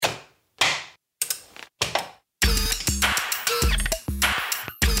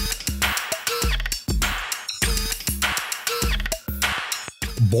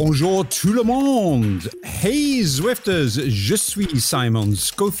Bonjour tout le monde. Hey Zwifters, je suis Simon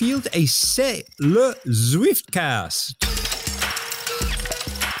Schofield et c'est le Zwiftcast.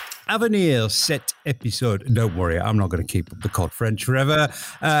 À venir, cet épisode. Don't worry, I'm not going to keep up the cod French forever.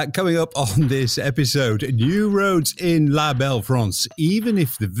 Coming up on this episode, new roads in La Belle France. Even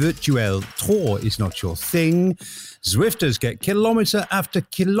if the virtual tour is not your thing, Zwifters get kilometre after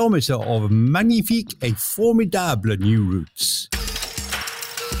kilometre of magnifique et formidable new routes.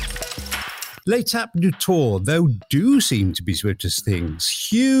 L'étape du Tour, though, do seem to be Zwifters' things.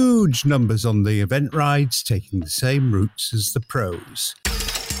 Huge numbers on the event rides, taking the same routes as the pros.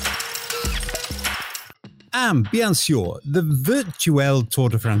 And bien sûr, the virtual Tour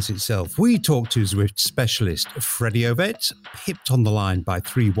de France itself. We talked to Zwift specialist Freddie Ovett, pipped on the line by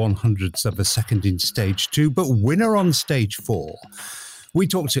 3/100ths of a second in stage 2, but winner on stage 4. We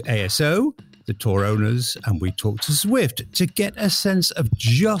talked to ASO, the tour owners, and we talked to Zwift to get a sense of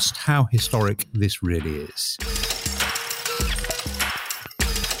just how historic this really is.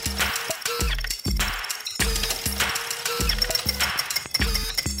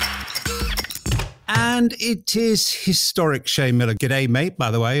 And it is historic, Shane Miller. G'day, mate, by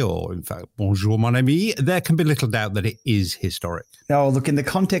the way, or in fact, bonjour, mon ami. There can be little doubt that it is historic. Oh, look, in the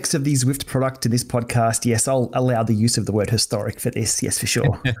context of the Zwift product in this podcast, yes, I'll allow the use of the word historic for this, yes, for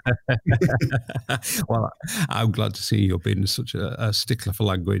sure. Well, I'm glad to see you're being such a stickler for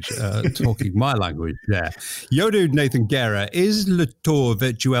language, talking my language there. Yo dude, Nathan Guerra, is Le Tour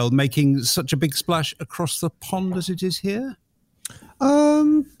Virtuel making such a big splash across the pond as it is here?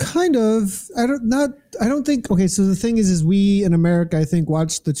 Kind of. I don't think. Okay, so the thing is we in America, I think,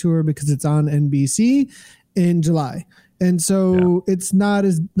 watch the tour because it's on NBC in July, and so it's not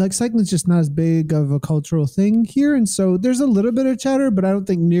as like cycling is just not as big of a cultural thing here, and so there's a little bit of chatter, but I don't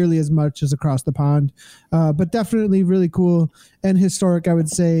think nearly as much as across the pond. But definitely really cool and historic, I would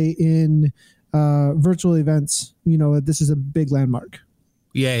say, in virtual events. You know, this is a big landmark.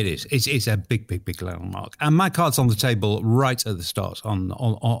 Yeah, it is. It's a big landmark. And my card's on the table right at the start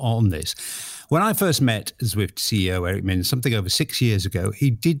on this. When I first met Zwift CEO Eric Min, something over 6 years ago,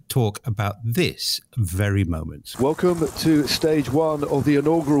 he did talk about this very moment. Welcome to stage 1 of the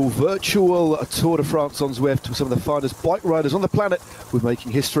inaugural virtual Tour de France on Zwift with some of the finest bike riders on the planet with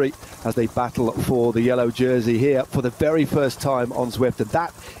making history as they battle for the yellow jersey here for the very first time on Zwift. And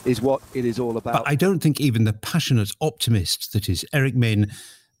that is what it is all about. But I don't think even the passionate optimist that is Eric Min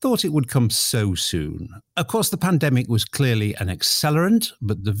thought it would come so soon. Of course, the pandemic was clearly an accelerant,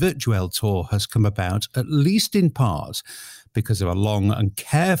 but the virtual tour has come about, at least in part, because of a long and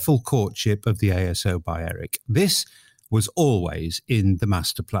careful courtship of the ASO by Eric. This was always in the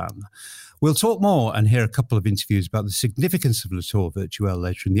master plan. We'll talk more and hear a couple of interviews about the significance of Le Tour Virtuel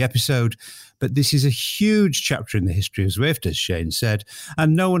later in the episode, but this is a huge chapter in the history of Zwift, as Shane said,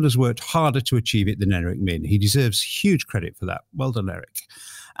 and no one has worked harder to achieve it than Eric Min. He deserves huge credit for that. Well done, Eric.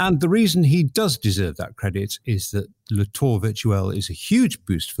 And the reason he does deserve that credit is that Le Tour Virtuel is a huge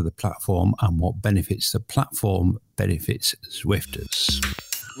boost for the platform, and what benefits the platform benefits Zwifters.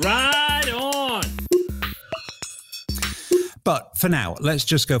 Ride on! But for now, let's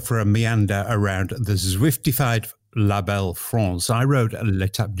just go for a meander around the Zwiftified La Belle France. I rode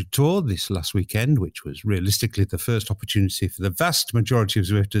l'Étape du Tour this last weekend, which was realistically the first opportunity for the vast majority of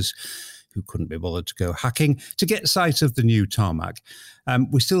Zwifters who couldn't be bothered to go hacking, to get sight of the new tarmac.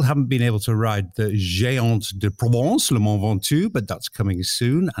 We still haven't been able to ride the Géante de Provence, Le Mont Ventoux, but that's coming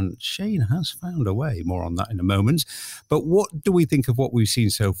soon, and Shane has found a way. More on that in a moment. But what do we think of what we've seen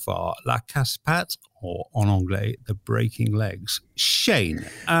so far? La casse-patte, or en anglais, the breaking legs? Shane,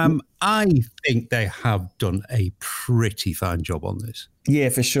 I think they have done a pretty fine job on this. Yeah,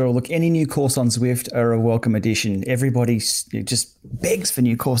 for sure. Look, any new course on Zwift are a welcome addition. Everybody just begs for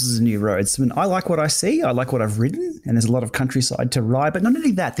new courses and new roads. I mean, I like what I see. I like what I've ridden, and there's a lot of countryside to ride. But not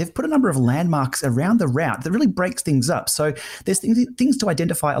only that, they've put a number of landmarks around the route that really breaks things up. So there's things to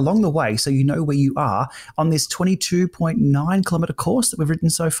identify along the way so you know where you are on this 22.9 kilometre course that we've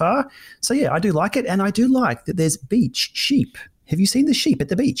ridden so far. So yeah, I do like it. And I do like that there's beach sheep. Have you seen the sheep at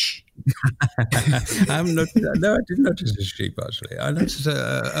the beach? I haven't noticed that. No, I didn't notice the sheep, actually. I noticed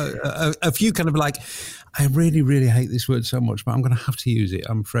a few kind of like, I really, really hate this word so much, but I'm going to have to use it,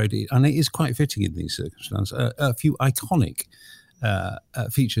 I'm afraid. And it is quite fitting in these circumstances. A few iconic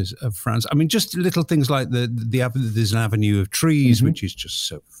features of France. I mean, just little things like there's an avenue of trees, which is just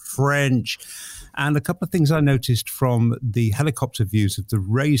so French. And a couple of things I noticed from the helicopter views of the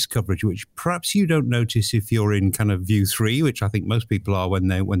race coverage, which perhaps you don't notice if you're in kind of view 3, which I think most people are when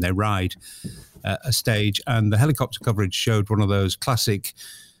they ride a stage. And the helicopter coverage showed one of those classic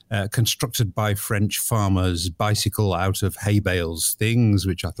constructed by French farmers, bicycle out of hay bales things,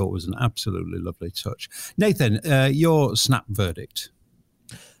 which I thought was an absolutely lovely touch. Nathan, your snap verdict.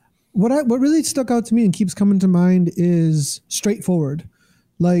 What really stuck out to me and keeps coming to mind is straightforward.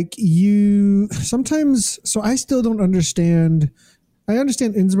 Like you sometimes, so I still don't understand. I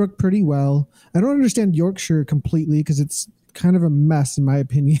understand Innsbruck pretty well. I don't understand Yorkshire completely because it's kind of a mess in my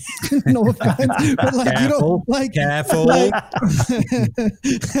opinion. No offense, but like careful, you don't like careful. Like,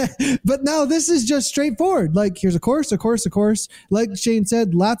 but now this is just straightforward. Like here's a course. Like Shane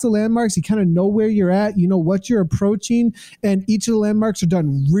said, lots of landmarks. You kind of know where you're at. You know what you're approaching, and each of the landmarks are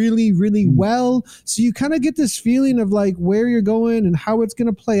done really, really well. So you kind of get this feeling of like where you're going and how it's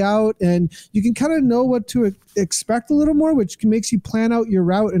going to play out, and you can kind of know what to expect a little more, which makes you plan out your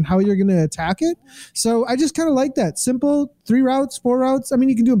route and how you're going to attack it. So I just kind of like that. Simple, 3 routes, 4 routes. I mean,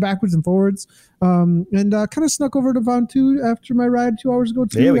 you can do them backwards and forwards. And kind of snuck over to Vantu after my ride 2 hours ago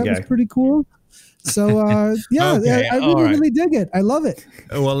too. That was pretty cool. So Okay, I really dig it. I love it.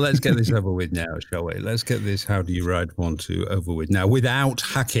 Well, let's get this over with now, shall we? Let's get this How Do You Ride Vantu over with now without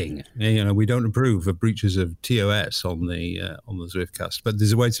hacking. You know, we don't approve of breaches of TOS on the Zwiftcast, but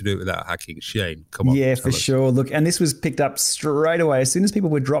there's a way to do it without hacking. Shane, come on. Yeah, for sure. Look, and this was picked up straight away as soon as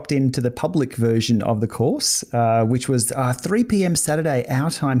people were dropped into the public version of the course, which was 3 p.m. Saturday our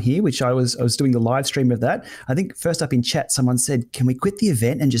time here, which I was doing the live stream of that. I think first up in chat, someone said, "Can we quit the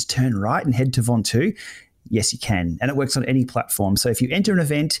event and just turn right and head to Vantu?" Yes, you can. And it works on any platform. So if you enter an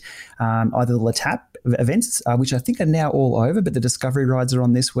event, either the Letap events, which I think are now all over, but the Discovery rides are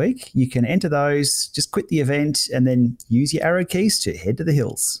on this week, you can enter those, just quit the event, and then use your arrow keys to head to the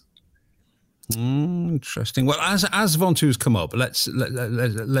hills. Interesting. Well, as Vantu's come up, let's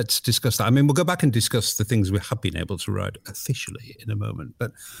discuss that. I mean, we'll go back and discuss the things we have been able to ride officially in a moment,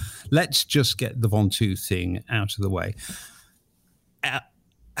 but let's just get the Vantu thing out of the way.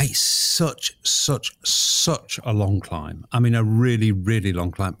 It's such a long climb. I mean, a really, really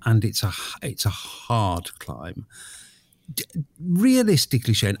long climb, and it's a hard climb.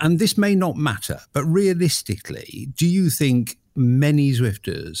 Realistically, Shane, and this may not matter, but realistically, do you think many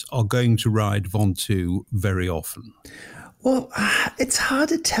Zwifters are going to ride Vantu very often? Well, it's hard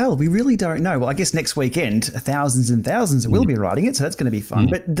to tell. We really don't know. Well, I guess next weekend, thousands and thousands will be riding it, so that's going to be fun.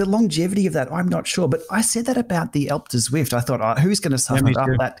 But the longevity of that, I'm not sure. But I said that about the Alpe d'Huez Zwift. I thought, who's going to suffer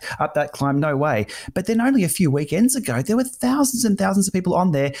up that climb? No way. But then only a few weekends ago, there were thousands and thousands of people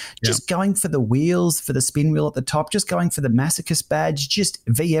on there just going for the wheels, for the spin wheel at the top, just going for the masochist badge, just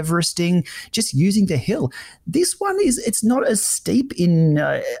V-Everesting, just using the hill. This one it's not as steep in,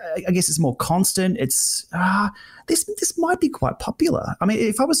 I guess it's more constant. It's... This might be quite popular. I mean,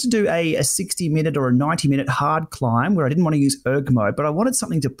 if I was to do a 60-minute or a 90-minute hard climb where I didn't want to use erg mode, but I wanted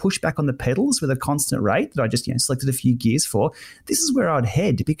something to push back on the pedals with a constant rate that I just selected a few gears for, this is where I'd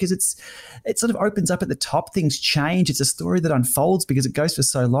head because it sort of opens up at the top. Things change. It's a story that unfolds because it goes for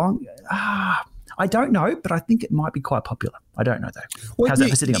so long. I don't know, but I think it might be quite popular. I don't know, though. Well, how's that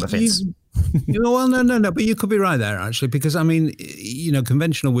for sitting on the fence? Well, no, but you could be right there, actually, because, I mean,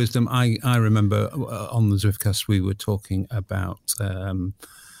 conventional wisdom, I remember on the Zwiftcast we were talking about, I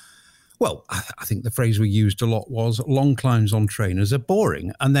think the phrase we used a lot was long climbs on trainers are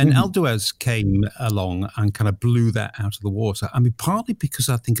boring. And then Alpe d'Huez came along and kind of blew that out of the water. I mean, partly because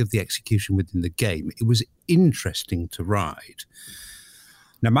I think of the execution within the game. It was interesting to ride.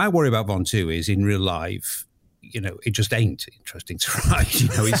 Now, my worry about Vantu is in real life, it just ain't interesting to ride.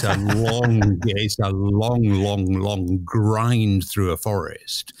 It's a long grind through a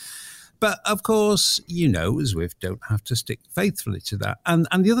forest. But of course, Zwift don't have to stick faithfully to that. And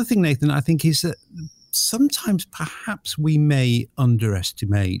the other thing, Nathan, I think is that sometimes perhaps we may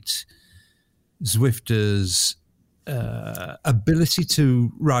underestimate Zwifters' ability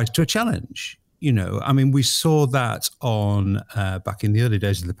to rise to a challenge. I mean, we saw that on back in the early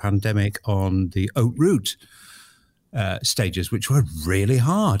days of the pandemic on the Haute Route stages, which were really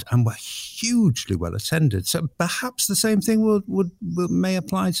hard and were hugely well attended. So perhaps the same thing may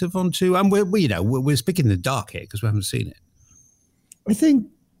apply to Vantu. And we're speaking in the dark here because we haven't seen it. I think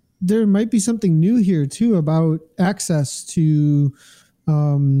there might be something new here too about access to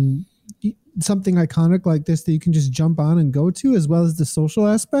something iconic like this that you can just jump on and go to, as well as the social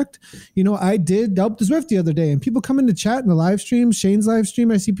aspect. I did Alpe d'Huez Zwift the other day, and people come in to chat in the live stream, Shane's live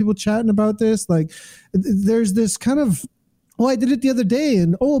stream. I see people chatting about this. Like, there's this kind of, I did it the other day,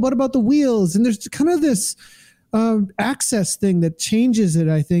 and what about the wheels? And there's kind of this access thing that changes it,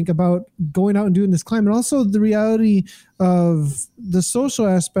 I think, about going out and doing this climb. And also the reality of the social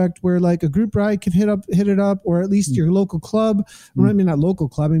aspect where like a group ride can hit it up, or at least your local club. Well, I mean, not local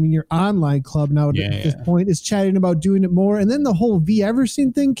club. I mean, your online club now at this point is chatting about doing it more. And then the whole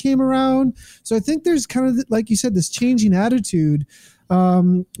Everseen thing came around. So I think there's kind of, like you said, this changing attitude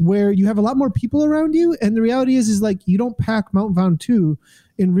where you have a lot more people around you. And the reality is like, you don't pack Mount Ventoux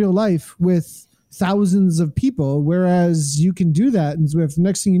in real life with thousands of people, whereas you can do that in Zwift.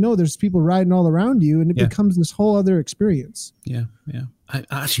 Next thing you know, there's people riding all around you, and it becomes this whole other experience. Yeah. I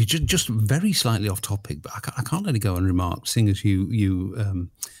actually, just very slightly off topic, but I can't let it go unremarked, seeing as you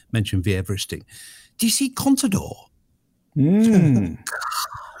mentioned Everseen. Do you see Contador?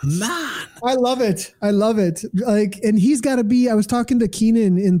 Man, I love it. Like, and he's got to be. I was talking to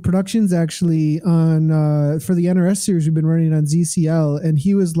Keenan in productions actually on for the NRS series we've been running on ZCL, and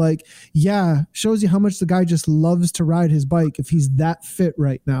he was like, "Yeah, shows you how much the guy just loves to ride his bike if he's that fit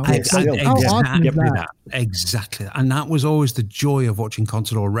right now." How awesome is that? Exactly, and that was always the joy of watching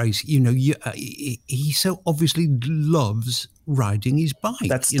Contador race. You know, he so obviously loves riding his bike.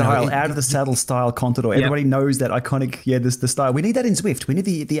 That style, out of the saddle style Contador. Everybody knows that iconic, the style. We need that in Zwift. We need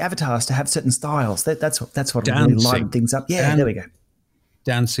the avatars to have certain styles. That's what really lighten things up. Yeah, there we go.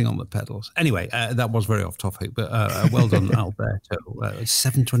 Dancing on the pedals. Anyway, that was very off topic, but well done, Alberto.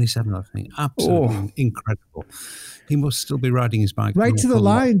 7:27, I think. Absolutely incredible. He must still be riding his bike. Right to the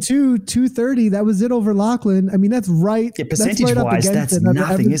line, too. 2:30. That was it over Lachlan. I mean, that's right. Yeah, percentage-wise, that's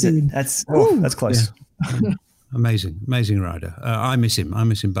nothing, is it? That's close. Yeah. Amazing rider. I miss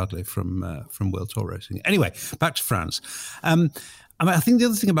him badly from World Tour racing. Anyway, back to France. I think the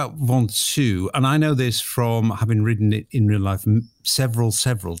other thing about Ventoux, and I know this from having ridden it in real life several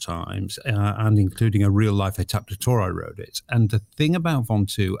times, and including a real life Etape de Tour I rode it. And the thing about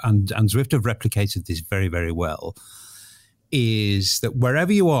Ventoux, and Zwift have replicated this very, very well, is that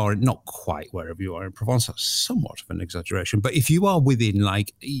wherever you are, not quite wherever you are in Provence, that's somewhat of an exaggeration, but if you are within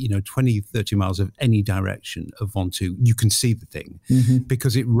 20, 30 miles of any direction of Ventoux, you can see the thing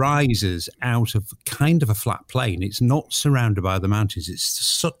because it rises out of kind of a flat plain. It's not surrounded by the mountains. It's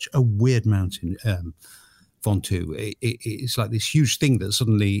such a weird mountain, Ventoux. It's like this huge thing that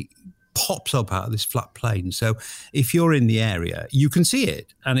suddenly pops up out of this flat plain. So if you're in the area, you can see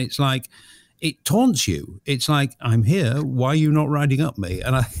it. And it's like, it taunts you. It's like, I'm here. Why are you not riding up me?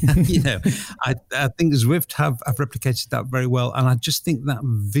 And I think Zwift have replicated that very well. And I just think that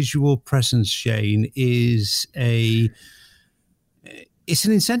visual presence, Shane, is it's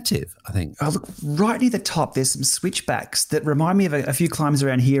an incentive, I think. Oh, look, right near the top, there's some switchbacks that remind me of a few climbs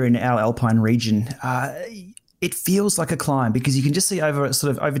around here in our Alpine region. It feels like a climb because you can just see over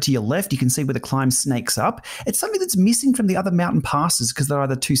to your left, you can see where the climb snakes up. It's something that's missing from the other mountain passes because they're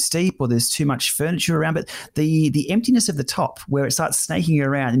either too steep or there's too much furniture around. But the emptiness of the top where it starts snaking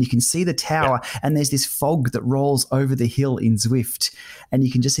around and you can see the tower and there's this fog that rolls over the hill in Zwift and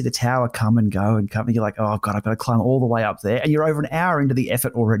you can just see the tower come and go and come and you're like, oh God, I've got to climb all the way up there. And you're over an hour into the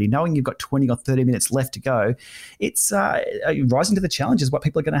effort already, knowing you've got 20 or 30 minutes left to go. It's rising to the challenge is what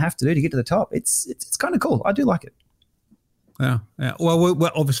people are going to have to do to get to the top. It's kind of cool. I do like it. Yeah.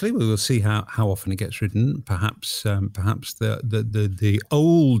 Well, obviously we will see how often it gets ridden. Perhaps the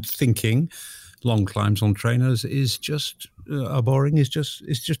old thinking, long climbs on trainers is just boring. Is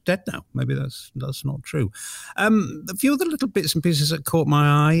just dead now. Maybe that's not true. A few other little bits and pieces that caught my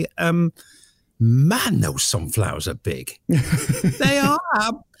eye. Man, those sunflowers are big. They are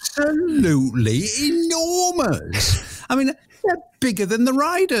absolutely enormous. I mean, they're bigger than the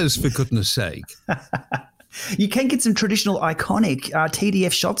riders, for goodness sake. You can get some traditional iconic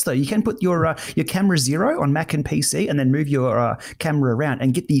TDF shots, though. You can put your camera 0 on Mac and PC and then move your camera around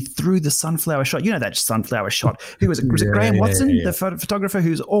and get the through the sunflower shot. You know that sunflower shot. Who was it? Was it Graham Watson, the photographer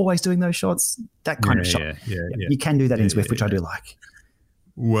who's always doing those shots? That kind of shot. You can do that in Zwift, which I do like.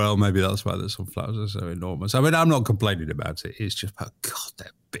 Well, maybe that's why the sunflowers are so enormous. I mean, I'm not complaining about it. It's just, God, they're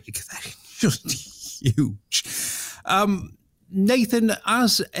big. They're just huge. Nathan,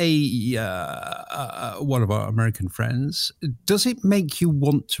 as one of our American friends, does it make you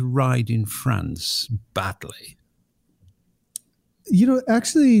want to ride in France badly?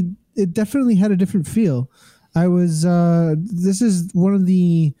 Actually, it definitely had a different feel. I was, this is one of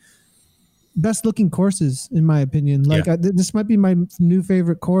the best looking courses, in my opinion. This might be my new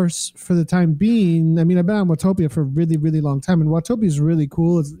favorite course for the time being. I mean, I've been on Watopia for a really, really long time, and Watopia is really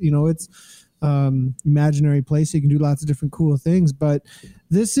cool. It's imaginary place. So you can do lots of different cool things, but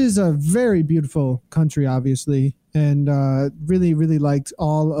this is a very beautiful country, obviously, and really, really liked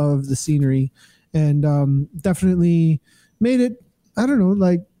all of the scenery, and definitely made it, I don't know,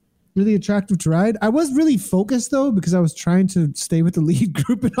 like really attractive to ride. I was really focused though, because I was trying to stay with the lead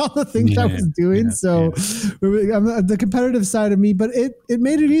group and all the things I was doing. I'm the competitive side of me, but it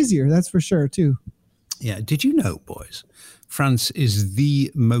made it easier. That's for sure too. Yeah. Did you know, boys, France is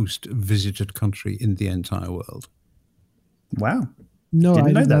the most visited country in the entire world? Wow. No,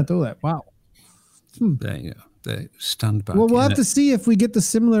 I did not know that. Wow. There you go. They stand back. Well, we'll have to see if we get the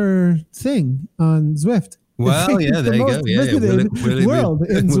similar thing on Zwift. Well, yeah, there you go. Yeah,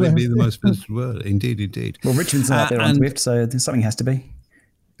 will it be the most visited world? Indeed. Well, Richmond's not there on Zwift, so something has to be.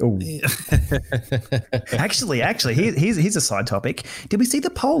 Oh, actually, here's a side topic. Did we see the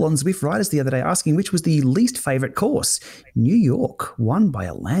poll on Zwift Riders the other day asking which was the least favorite course? New York won by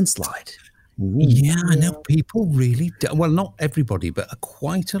a landslide. Ooh. Yeah, I know people really well, not everybody, but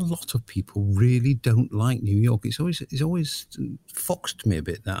quite a lot of people really don't like New York. It's always foxed me a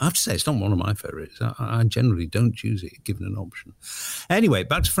bit. That I have to say, it's not one of my favorites. I generally don't choose it given an option. Anyway,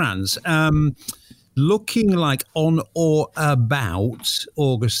 back to France. Looking like on or about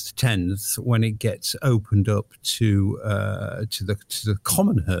August 10th, when it gets opened up to the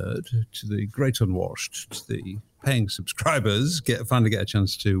common herd, to the great unwashed, to the paying subscribers, finally get a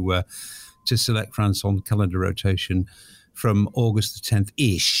chance to select France on calendar rotation from August the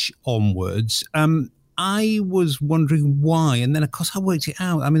 10th-ish onwards. I was wondering why, and then of course I worked it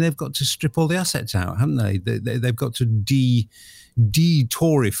out. I mean, they've got to strip all the assets out, haven't they? They've got to de-tourify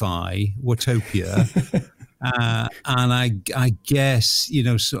Watopia. And I guess,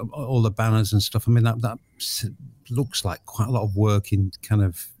 so all the banners and stuff, I mean, that looks like quite a lot of work in kind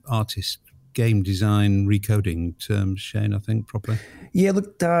of artist game design recoding terms, Shane, I think, properly. Yeah,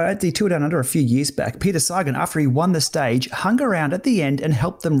 look, at the Tour Down Under a few years back, Peter Sagan, after he won the stage, hung around at the end and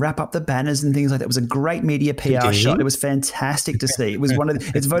helped them wrap up the banners and things like that. It was a great media PR shot. It was fantastic to see. It was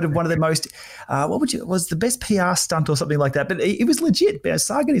it's voted one of the most, was the best PR stunt or something like that. But it was legit.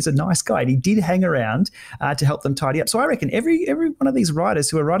 Sagan is a nice guy, and he did hang around to help them tidy up. So I reckon every one of these riders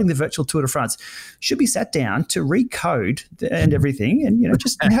who are riding the virtual Tour de France should be sat down to recode and everything, and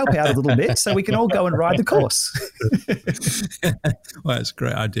just help out a little bit so we can all go and ride the course. Well, it's a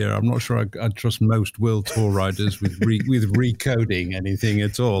great idea. I'm not sure I trust most World Tour riders with recoding anything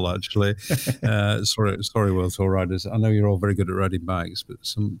at all, actually. Sorry, World Tour riders. I know you're all very good at riding bikes, but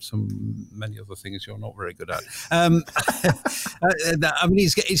many other things you're not very good at. I mean,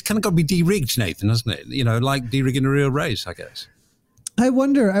 it's kind of got to be de-rigged, Nathan, hasn't it? Like de-rigging a real race, I guess. I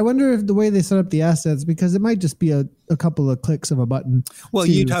wonder if the way they set up the assets, because it might just be a couple of clicks of a button. Well,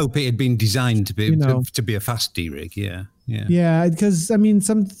 you'd hope it had been designed to be a fast de-rig, yeah. Yeah, because I mean,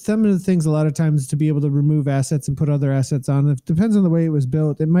 some of the things a lot of times to be able to remove assets and put other assets on, it depends on the way it was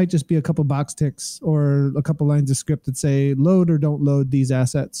built. It might just be a couple box ticks or a couple lines of script that say load or don't load these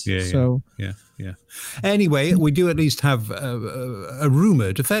assets. Yeah. Anyway, we do at least have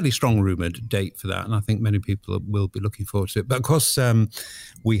a fairly strong rumored date for that, and I think many people will be looking forward to it. But of course,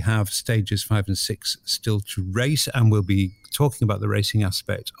 we have stages 5 and 6 still to race, and we'll be talking about the racing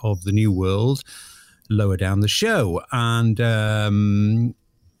aspect of the new world lower down the show, and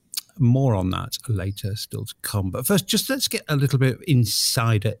more on that later still to come. But first, just let's get a little bit of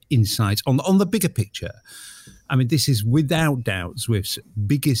insider insight on the bigger picture. I mean, this is without doubt Zwift's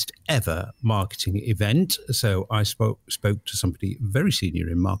biggest ever marketing event. So I spoke to somebody very senior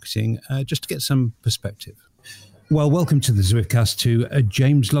in marketing just to get some perspective. Well, welcome to the Zwiftcast to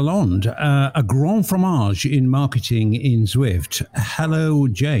James Lalonde, a grand fromage in marketing in Zwift. Hello,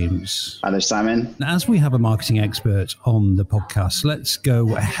 James. Hi there, Simon. As we have a marketing expert on the podcast, let's go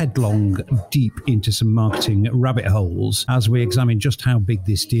headlong deep into some marketing rabbit holes as we examine just how big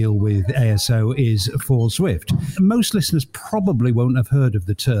this deal with ASO is for Zwift. Most listeners probably won't have heard of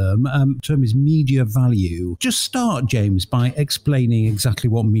the term. The term is media value. Just start, James, by explaining exactly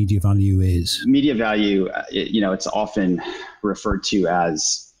what media value is. Media value, it's often referred to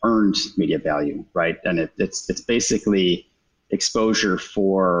as earned media value, right? And it's basically exposure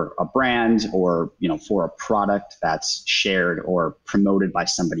for a brand or, for a product that's shared or promoted by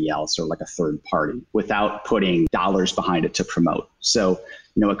somebody else or like a third party without putting dollars behind it to promote. So,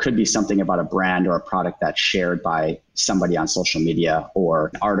 it could be something about a brand or a product that's shared by somebody on social media or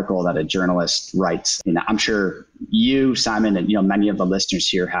an article that a journalist writes. I'm sure you, Simon, and many of the listeners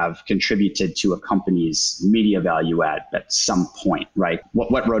here have contributed to a company's media value at some point, right?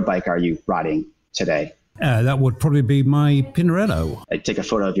 What road bike are you riding today? That would probably be my Pinarello. I take a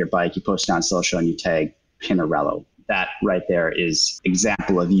photo of your bike, you post it on social, and you tag Pinarello. That right there is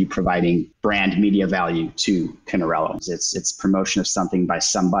example of you providing brand media value to Pinarello. It's promotion of something by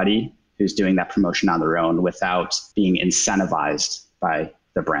somebody who's doing that promotion on their own without being incentivized by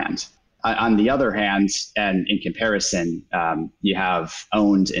the brand. On the other hand, and in comparison, you have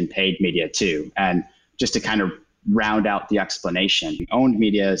owned and paid media too. And just to kind of round out the explanation, owned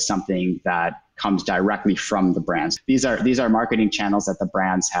media is something that comes directly from the brands. These are marketing channels that the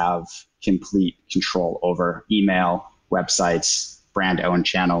brands have complete control over: email, websites, brand-owned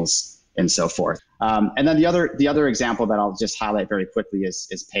channels, and so forth. And then the other example that I'll just highlight very quickly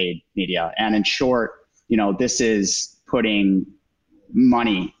is paid media. And in short, this is putting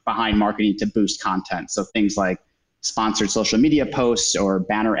money behind marketing to boost content. So things like sponsored social media posts or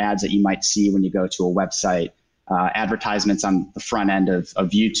banner ads that you might see when you go to a website, advertisements on the front end of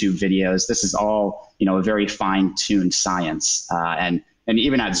YouTube videos. This is all, a very fine-tuned science. And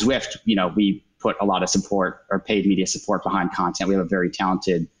even at Zwift, we put a lot of support or paid media support behind content. We have a very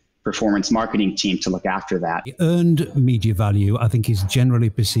talented performance marketing team to look after that. Earned media value, I think, is generally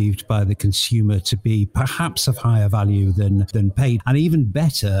perceived by the consumer to be perhaps of higher value than paid, and even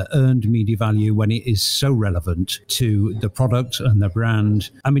better, earned media value when it is so relevant to the product and the brand.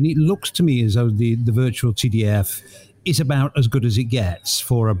 I mean, it looks to me as though the virtual TDF is about as good as it gets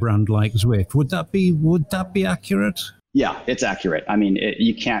for a brand like Zwift. Would that be accurate? Yeah, it's accurate. I mean,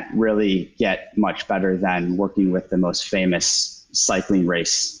 you can't really get much better than working with the most famous cycling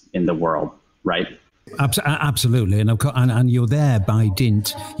race in the world, right? Absolutely, and you're there by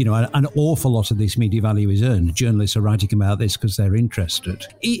dint. An awful lot of this media value is earned. Journalists are writing about this because they're interested.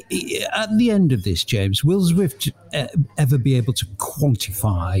 At the end of this, James, will Zwift ever be able to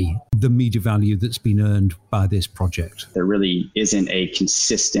quantify the media value that's been earned by this project? There really isn't a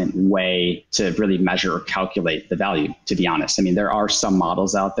consistent way to really measure or calculate the value, to be honest. I mean, there are some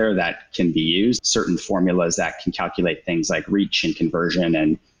models out there that can be used, certain formulas that can calculate things like reach and conversion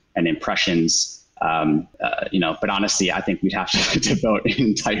and impressions. But honestly, I think we'd have to devote an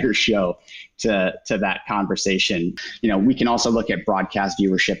entire show to that conversation. We can also look at broadcast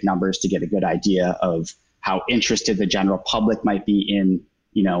viewership numbers to get a good idea of how interested the general public might be in,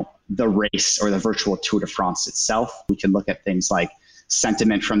 the race or the virtual Tour de France itself. We can look at things like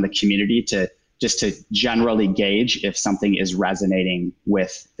sentiment from the community to generally gauge if something is resonating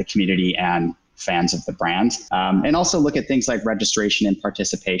with the community and fans of the brand. And also look at things like registration and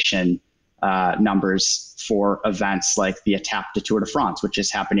participation numbers for events like the Étape de Tour de France, which is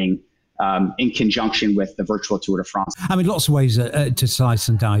happening in conjunction with the virtual Tour de France. I mean, lots of ways to slice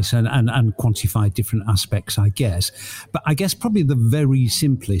and dice and quantify different aspects, I guess. But I guess probably the very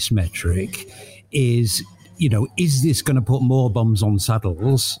simplest metric is, is this going to put more bums on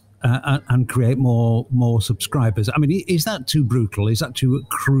saddles and create more subscribers? I mean, is that too brutal? Is that too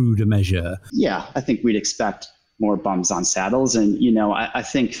crude a measure? Yeah, I think we'd expect more bums on saddles. And, I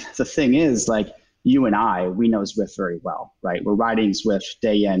think the thing is, like, you and I, we know Zwift very well, right? We're riding Zwift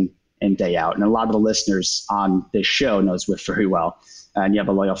day in and day out. And a lot of the listeners on this show know Zwift very well. And you have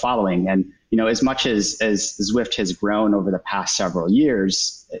a loyal following. And, as much as Zwift has grown over the past several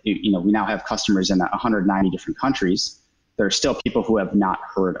years, we now have customers in 190 different countries. There are still people who have not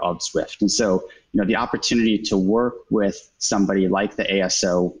heard of Zwift. And so, the opportunity to work with somebody like the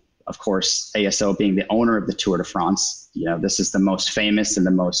ASO, of course, ASO being the owner of the Tour de France, this is the most famous and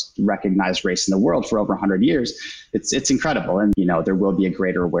the most recognized race in the world for over 100 years. It's incredible. And, there will be a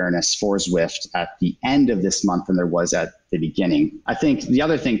greater awareness for Zwift at the end of this month than there was at the beginning. I think the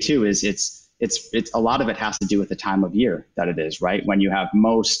other thing too is it's a lot of it has to do with the time of year that it is, right? When you have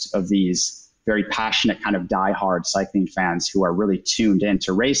most of these very passionate kind of diehard cycling fans who are really tuned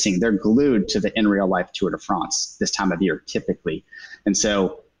into racing, they're glued to the in real life Tour de France this time of year, typically. And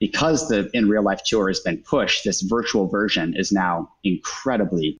so because the in real life tour has been pushed, this virtual version is now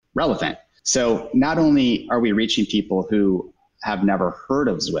incredibly relevant. So not only are we reaching people who have never heard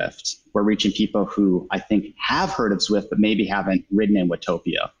of Zwift, we're reaching people who I think have heard of Zwift, but maybe haven't ridden in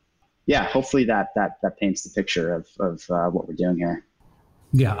Watopia. Yeah, hopefully that paints the picture of what we're doing here.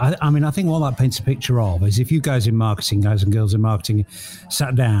 Yeah, I mean, I think what that paints a picture of is if you guys in marketing, guys and girls in marketing,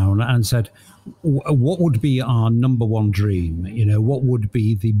 sat down and said, what would be our number one dream? What would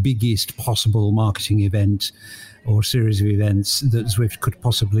be the biggest possible marketing event or series of events that Zwift could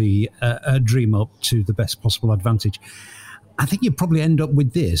possibly dream up to the best possible advantage? I think you'd probably end up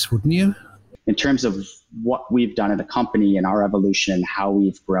with this, wouldn't you? In terms of what we've done at the company and our evolution and how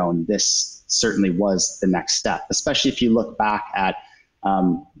we've grown, this certainly was the next step, especially if you look back at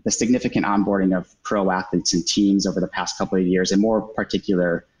the significant onboarding of pro athletes and teams over the past couple of years, and more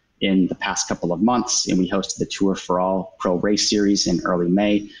particular in the past couple of months. And we hosted the Tour for All Pro Race Series in early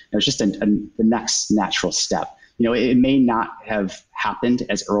May. It was just the next natural step. It may not have happened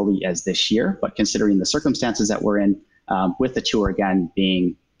as early as this year, but considering the circumstances that we're in, with the Tour again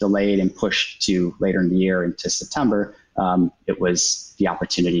being delayed and pushed to later in the year into September, it was the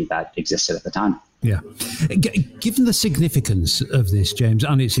opportunity that existed at the time. Yeah. Given the significance of this, James,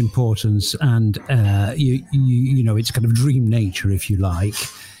 and its importance, and you know, its kind of dream nature, if you like,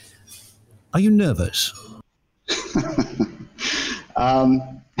 are you nervous?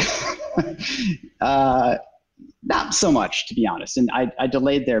 Not so much, to be honest. And I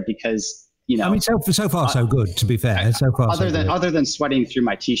delayed there because, you know, I mean, so far so good. To be fair, so far other than sweating through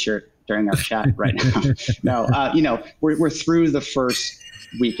my T-shirt during our chat right now. No, you know, we're through the first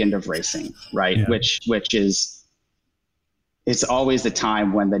weekend of racing, right? Yeah. Which is, it's always the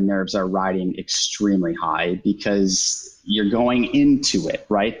time when the nerves are riding extremely high because you're going into it,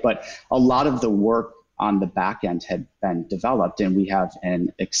 right? But a lot of the work on the back end had been developed, and we have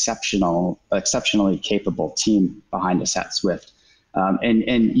an exceptionally capable team behind us at Zwift.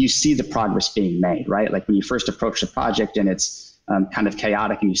 And you see the progress being made, right? Like when you first approach the project and it's kind of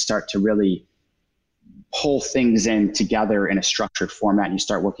chaotic and you start to really pull things in together in a structured format, and you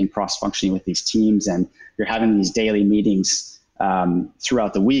start working cross-functionally with these teams, and you're having these daily meetings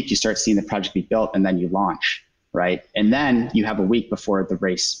throughout the week, you start seeing the project be built, and then you launch, right? And then you have a week before the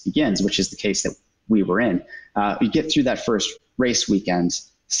race begins, which is the case that we were in. You get through that first race weekend,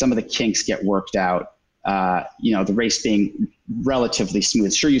 some of the kinks get worked out, you know, the race being relatively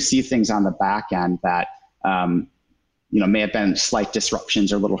smooth. Sure, you see things on the back end that, you know, may have been slight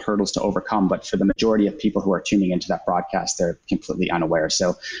disruptions or little hurdles to overcome, but for the majority of people who are tuning into that broadcast, they're completely unaware.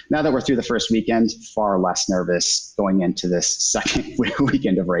 So now that we're through the first weekend, far less nervous going into this second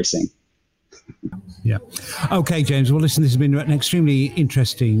weekend of racing. Yeah. Okay, James. Well, listen, this has been an extremely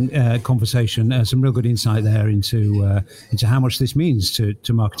interesting conversation. Some real good insight there into how much this means to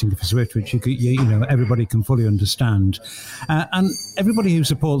marketing for Zwift, which you know everybody can fully understand, and everybody who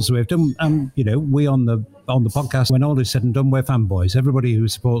supports Zwift. You know, we on the podcast, when all is said and done, we're fanboys. Everybody who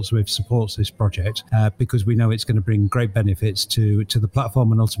supports Zwift supports this project because we know it's going to bring great benefits to the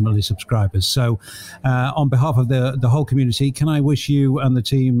platform and ultimately subscribers. So, on behalf of the whole community, can I wish you and the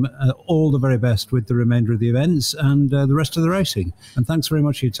team all the very best with the remainder of the events and the rest of the racing. And thanks very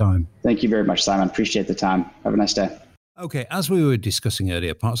much for your time. Thank you very much, Simon. Appreciate the time. Have a nice day. Okay, as we were discussing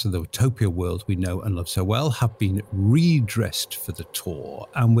earlier, parts of the Utopia world we know and love so well have been redressed for the tour.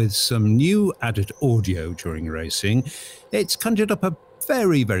 And with some new added audio during racing, it's conjured up a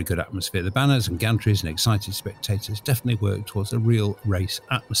very, very good atmosphere. The banners and gantries and excited spectators definitely work towards a real race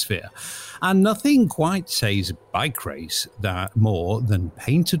atmosphere. And nothing quite says bike race that more than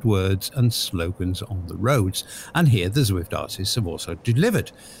painted words and slogans on the roads. And here the Zwift artists have also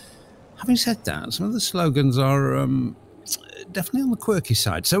delivered. Having said that, some of the slogans are definitely on the quirky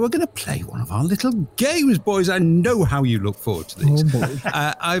side. So we're going to play one of our little games, boys. I know how you look forward to these. Oh, boy.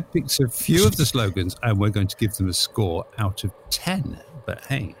 I've picked a few of the slogans and we're going to give them a score out of 10. But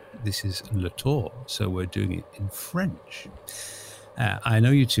hey, this is Le Tour, so we're doing it in French. I know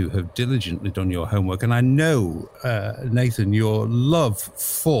you two have diligently done your homework, and I know, Nathan, your love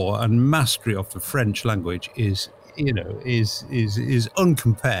for and mastery of the French language is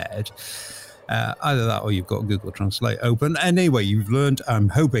uncompared. Either that or you've got Google Translate open. Anyway, you've learned, I'm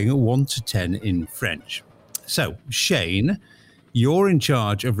hoping, 1 to 10 in French. So, Shane, you're in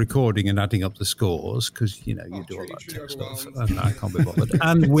charge of recording and adding up the scores because, you know, you do all that tech stuff and I can't be bothered.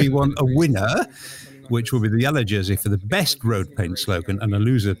 And we want a winner, which will be the yellow jersey for the best road paint slogan, and a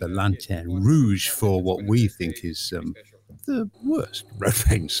loser, the Lanterne Rouge, for what we think is the worst road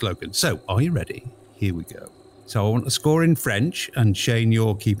paint slogan. So, are you ready? Here we go. So I want a score in French, and Shane,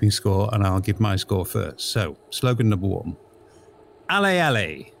 you're keeping score, and I'll give my score first. So, slogan number 1. Allez,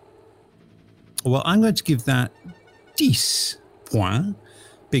 allez. Well, I'm going to give that 10 points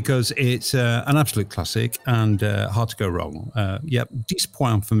because it's an absolute classic and hard to go wrong. 10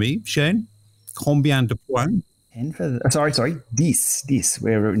 points for me. Shane, combien de points? 10 for sorry, 10.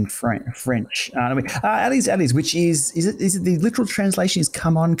 We're in French. Allez, which is it the literal translation is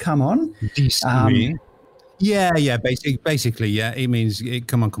come on? 10, Yeah. Basically, yeah. It means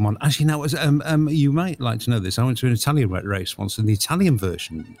come on. Actually, now, you might like to know this. I went to an Italian race once, and the Italian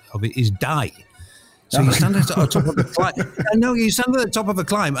version of it is die. So you stand at the top of the climb. No, you stand at the top of a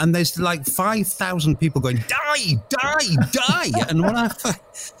climb, and there's like 5,000 people going die. And when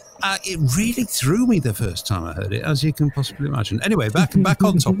it really threw me the first time I heard it, as you can possibly imagine. Anyway, back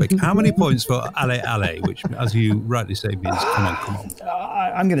on topic. How many points for allez, allez, which, as you rightly say, means come on.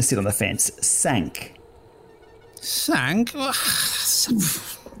 I'm going to sit on the fence. Sank.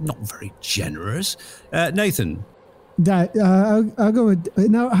 Not very generous. Nathan. I'll go with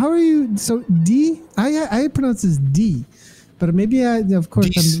now. How are you? So D, I pronounce this D. But maybe of course,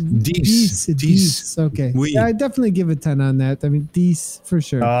 Dece. Okay. Oui. Yeah, I definitely give a 10 on that. I mean, Dece for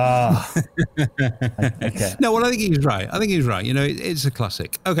sure. Okay. No, well, I think he's right. You know, it's a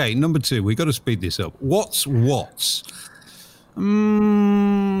classic. Okay, number 2. We've got to speed this up. What's? There's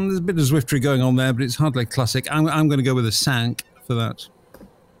a bit of Zwiftery going on there, but it's hardly a classic. I'm going to go with a Sank for that.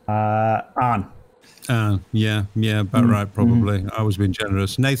 On. Yeah, about right, probably. I was being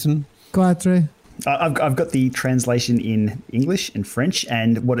generous. Nathan? Quatre. I've got the translation in English and French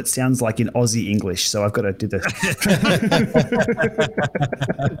and what it sounds like in Aussie English, so I've got to do the.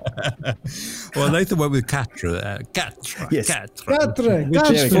 Well, Nathan went with quatre. Yes. Quatre.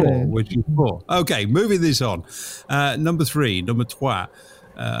 Which is 4. Okay, moving this on. Number 3, number 3.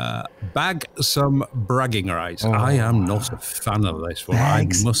 Bag some bragging rights. I am not a fan of this one.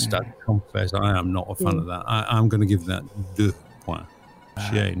 Bags. I must confess, I am not a fan of that. I'm going to give that 2 points.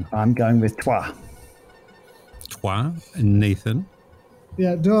 Shane. I'm going with trois. Trois. Nathan.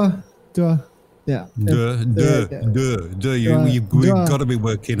 Yeah, duh. Yeah. You've got to be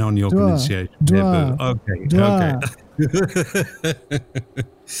working on your pronunciation. Okay.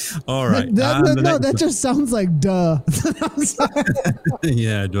 All right. That just sounds like duh.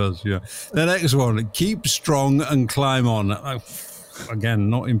 Yeah, it does. Yeah. The next one, keep strong and climb on. Again,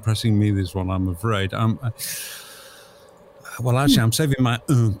 not impressing me, this one, I'm afraid. Well, actually, I'm saving my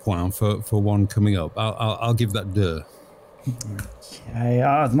 1 point for one coming up. I'll give that 2. Okay.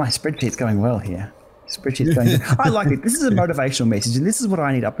 My spreadsheet's going well here. I like it. This is a motivational message, and this is what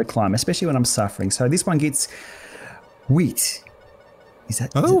I need up the climb, especially when I'm suffering. So this one gets wheat. Is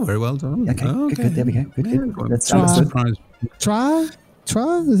that? Very well done. Okay. Good. There we go. Good. Yeah, That's understood. Trois?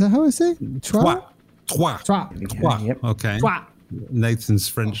 Is that how I say? Trois. Yep. Okay. Trois. Nathan's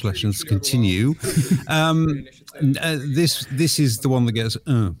French lessons continue. This is the one that gets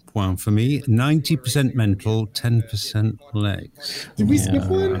 1 point for me. 90% mental, 10% legs. Did we skip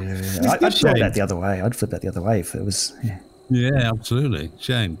one? I'd flip that the other way. If it was. Yeah, absolutely.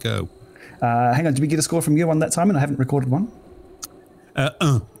 Shane, go. Hang on. Did we get a score from you on that time? And I haven't recorded one.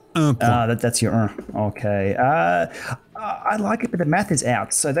 1 point. That's your. Okay. I like it, but the math is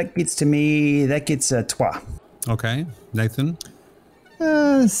out. So that gets to me. That gets trois. Okay, Nathan.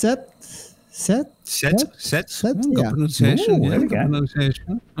 Set. Good Yeah. pronunciation. There we go.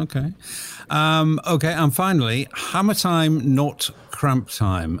 Pronunciation. Okay. Okay, and finally, hammer time, not cramp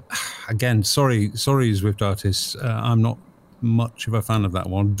time. Again, sorry, Zwift artists. I'm not much of a fan of that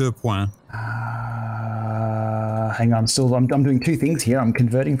one. 2 points. Hang on, I'm doing 2 things here. I'm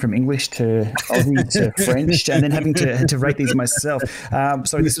converting from English to Aussie to French, and then having to rate these myself.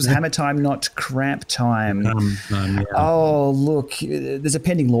 Sorry, this was hammer time, not cramp time. Yeah. Oh, look, there's a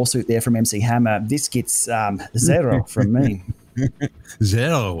pending lawsuit there from MC Hammer. This gets 0 from me.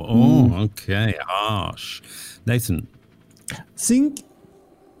 0. Oh, okay. Harsh. Nathan. Sank.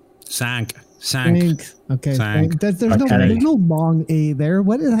 Okay. Sank. There's no long A there.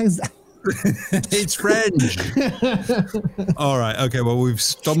 What is that? It's French. All right. Okay. Well, we've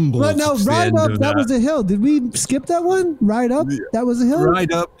stumbled. But no, ride up. That was a hill. Did we skip that one? Ride up. That was a hill.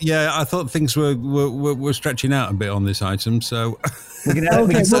 Ride up. Yeah, I thought things were stretching out a bit on this item. So we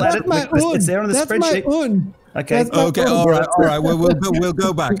can still add it. It's there on the spreadsheet. Okay. Okay. All right. We'll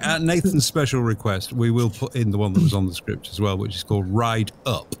go back at Nathan's special request. We will put in the one that was on the script as well, which is called Ride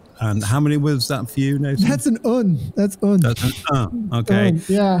Up. And how many was that for you, Nathan? That's an That's an okay.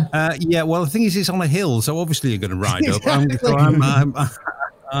 Yeah. Yeah. Well, the thing is, it's on a hill, so obviously you're going to ride up.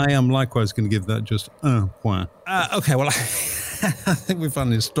 I am likewise going to give that just 1 point. Okay. Well, I think we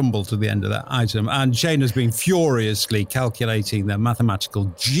finally stumbled to the end of that item, and Shane has been furiously calculating the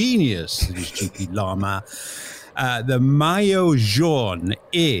mathematical genius that is GP Lama. The maillot jaune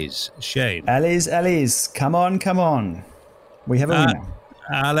is Shane. Allez, come on. We have a winner.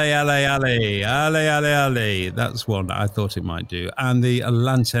 Allez. That's one I thought it might do. And the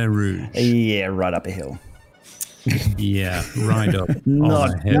Lanterne Rouge. Yeah, right up a hill. Yeah, right up.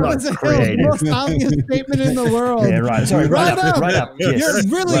 Not creative. Most obvious statement in the world. Yeah, right. Sorry, right up. Yes. You're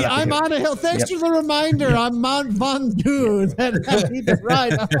really, right I'm on a hill. Thanks for the reminder. I'm Mount Ventoux. That I need to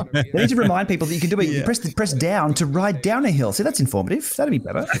ride up. They need to remind people that you can do it. You press down to ride down a hill. See, that's informative. That'd be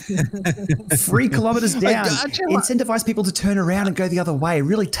better. 3 kilometers down. Incentivize people to turn around and go the other way.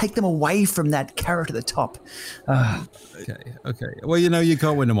 Really take them away from that carrot at the top. Okay. Well, you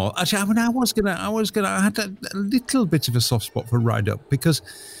can't win them all. Actually, I had a little bit of a soft spot for Ride Up because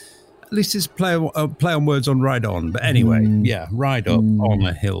at least it's play on words on Ride On. But anyway, yeah, Ride Up on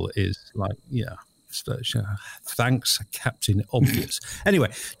a hill is like, yeah. Thanks, Captain Obvious. Anyway,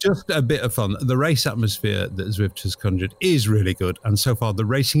 just a bit of fun. The race atmosphere that Zwift has conjured is really good, and so far the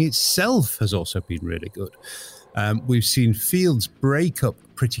racing itself has also been really good. We've seen fields break up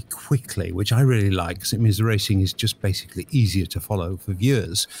pretty quickly, which I really like because it means the racing is just basically easier to follow for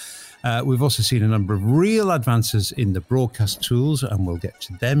viewers. We've also seen a number of real advances in the broadcast tools, and we'll get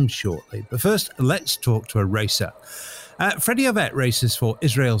to them shortly. But first, let's talk to a racer. Freddie Ovett races for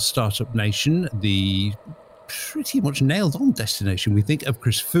Israel's startup nation, the pretty much nailed-on destination, we think, of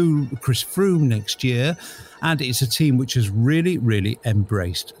Chris Froome next year. And it's a team which has really, really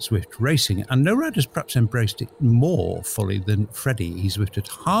embraced Zwift racing. And no rider's perhaps embraced it more fully than Freddie. He's Zwifted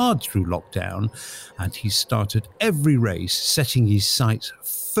hard through lockdown, and he's started every race setting his sights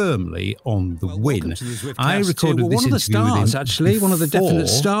firmly on the win. I recorded this one of the stars, actually, one of the definite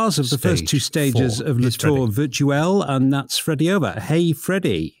stars of the first two stages of the Tour Virtuel, and that's Freddie Ovett. Hey,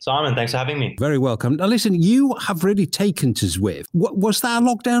 Freddie. Simon, thanks for having me. Very welcome. Now, listen, you have really taken to Zwift. Was that a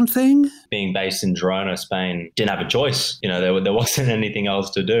lockdown thing? Being based in Girona, Spain, didn't have a choice. You know, there wasn't anything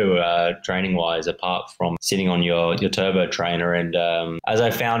else to do training-wise apart from sitting on your turbo trainer. And as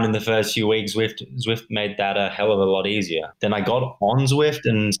I found in the first few weeks, Zwift made that a hell of a lot easier. Then I got on Zwift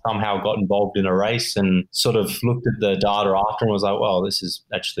and somehow got involved in a race and sort of looked at the data after and was like, well, this is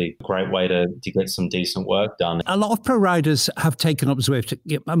actually a great way to get some decent work done. A lot of pro riders have taken up Zwift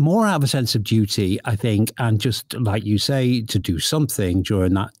more out of a sense of duty, I think, and just like you say, to do something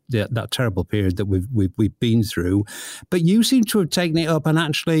during that terrible period that we've been through. But you seem to have taken it up and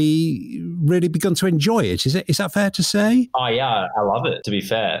actually really begun to enjoy it. Is that fair to say? Oh yeah, I love it, to be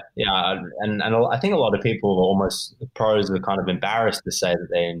fair. Yeah, and I think a lot of people are almost, pros are kind of embarrassed to say that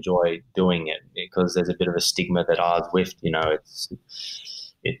they enjoy doing it because there's a bit of a stigma that Zwift, you know,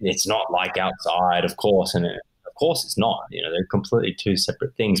 it's not like outside, of course, and of course it's not. You know, they're completely two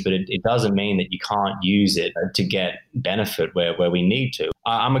separate things, but it doesn't mean that you can't use it to get benefit where we need to.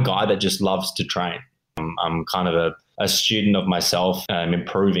 I'm a guy that just loves to train. I'm kind of a student of myself,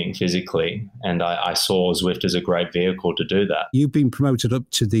 improving physically, and I saw Zwift as a great vehicle to do that. You've been promoted up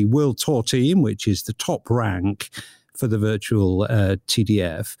to the World Tour team, which is the top rank for the virtual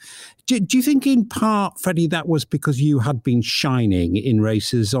TDF. Do you think in part, Freddie, that was because you had been shining in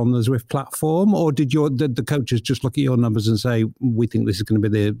races on the Zwift platform, or did the coaches just look at your numbers and say, we think this is going to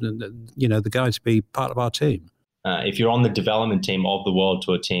be the guys to be part of our team? If you're on the development team of the World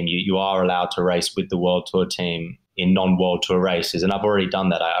Tour team, you are allowed to race with the World Tour team in non-World Tour races. And I've already done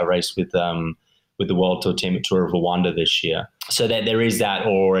that. I raced with the World Tour team at Tour of Rwanda this year. So that there is that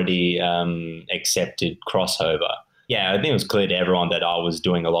already accepted crossover. Yeah, I think it was clear to everyone that I was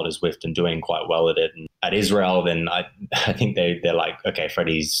doing a lot of Zwift and doing quite well at it. And at Israel, then I think they're like, okay,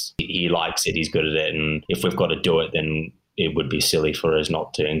 Freddie's, he likes it, he's good at it. And if we've got to do it, then it would be silly for us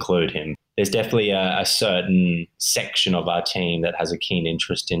not to include him. There's definitely a certain section of our team that has a keen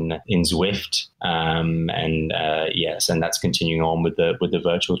interest in Zwift. Yes, and that's continuing on with the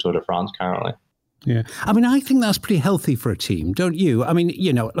virtual Tour de France currently. Yeah, I mean, I think that's pretty healthy for a team, don't you? I mean,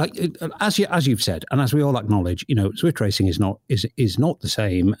 you know, like as you've said, and as we all acknowledge, you know, Zwift racing is not the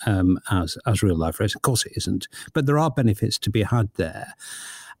same as real life racing. Of course, it isn't, but there are benefits to be had there.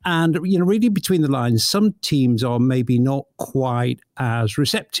 And, you know, reading between the lines, some teams are maybe not quite as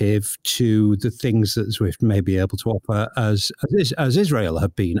receptive to the things that Zwift may be able to offer as Israel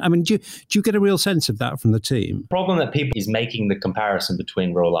have been. I mean, do you get a real sense of that from the team? The problem that people is making the comparison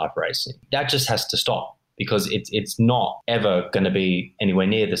between real life racing. That just has to stop because it's not ever going to be anywhere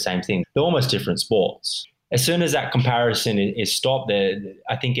near the same thing. They're almost different sports. As soon as that comparison is stopped,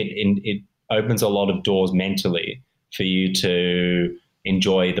 I think it opens a lot of doors mentally for you to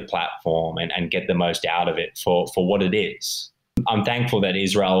enjoy the platform and get the most out of it for what it is. I'm thankful that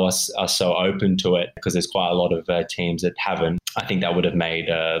Israel are so open to it because there's quite a lot of teams that haven't. I think that would have made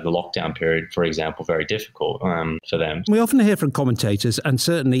the lockdown period, for example, very difficult for them. We often hear from commentators, and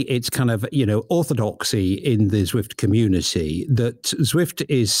certainly it's kind of, you know, orthodoxy in the Zwift community that Zwift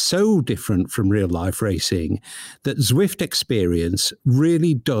is so different from real life racing that Zwift experience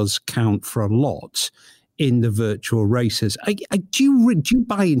really does count for a lot in the virtual races. Do you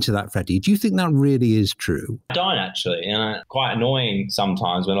buy into that, Freddie? Do you think that really is true? I don't actually. Quite annoying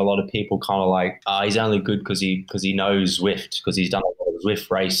sometimes when a lot of people kind of like, he's only good because he knows Zwift, because he's done a lot of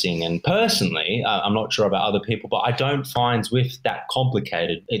Zwift racing. And personally, I'm not sure about other people, but I don't find Zwift that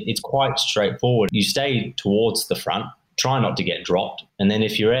complicated. It's quite straightforward. You stay towards the front, try not to get dropped. And then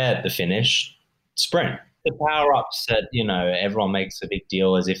if you're at the finish, sprint. The power-ups that, you know, everyone makes a big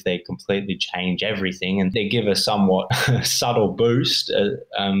deal as if they completely change everything, and they give a somewhat subtle boost,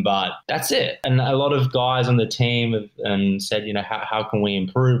 but that's it. And a lot of guys on the team have said, you know, how can we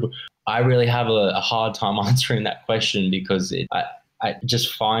improve? I really have a hard time answering that question because I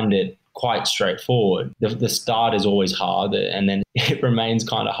just find it quite straightforward. The start is always hard, and then it remains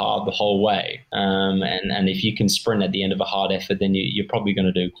kind of hard the whole way. And if you can sprint at the end of a hard effort, then you're probably going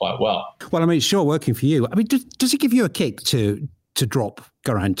to do quite well. Well, I mean, it's sure working for you. I mean, does it give you a kick to drop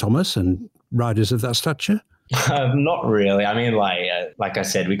Geraint Thomas and riders of that stature? Not really. I mean, like I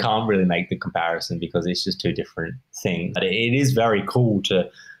said, we can't really make the comparison because it's just two different things. But it is very cool to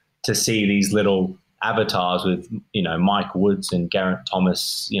see these little avatars with, Mike Woods and Geraint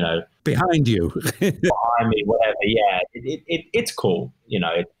Thomas, behind you, behind me, whatever. Yeah, it's cool.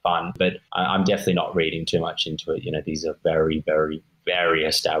 It's fun. But I'm definitely not reading too much into it. These are very, very, very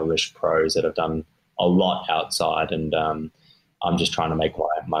established pros that have done a lot outside, and I'm just trying to make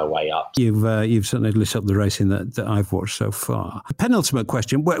my way up. You've certainly lit up the racing that I've watched so far. Penultimate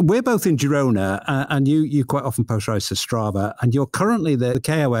question. We're both in Girona, and you quite often post race to Strava, and you're currently the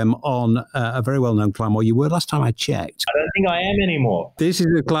KOM on a very well-known climb, or you were last time I checked. I don't think I am anymore. This is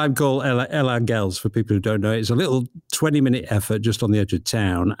a climb called El Argels, for people who don't know. It's a little 20-minute effort just on the edge of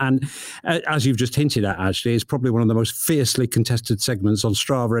town. And as you've just hinted at, actually, it's probably one of the most fiercely contested segments on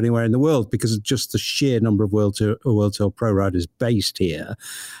Strava anywhere in the world because of just the sheer number of World Tour pro riders based here.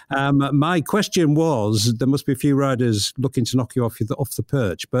 My question was, there must be a few riders looking to knock you off the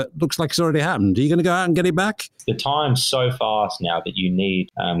perch, but looks like it's already happened. Are you going to go out and get it back? The time's so fast now that you need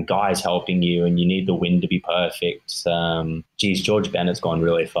guys helping you, and you need the wind to be perfect. George Bennett's gone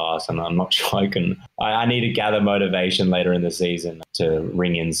really fast, and I'm not sure I need to gather motivation later in the season to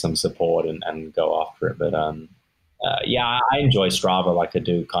ring in some support and go after it. But I enjoy Strava like I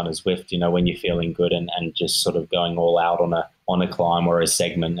do kind of Zwift, when you're feeling good and just sort of going all out on a climb or a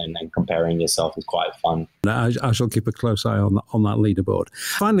segment and comparing yourself is quite fun. I shall keep a close eye on that leaderboard.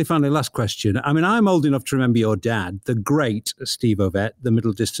 Finally, last question. I mean, I'm old enough to remember your dad, the great Steve Ovett, the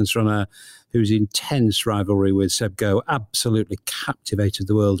middle distance runner whose intense rivalry with Seb Go absolutely captivated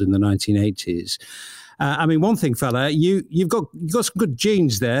the world in the 1980s. I mean, one thing, fella, you've got some good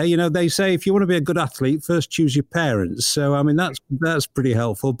genes there. They say if you want to be a good athlete, first choose your parents. So, I mean, that's pretty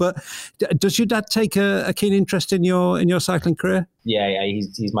helpful. But does your dad take a keen interest in your cycling career? Yeah,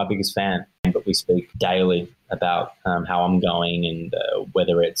 he's my biggest fan. But we speak daily about how I'm going, and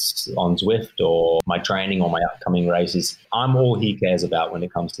whether it's on Zwift or my training or my upcoming races. I'm all he cares about when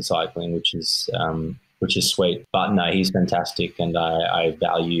it comes to cycling, which is sweet. But no, he's fantastic, and I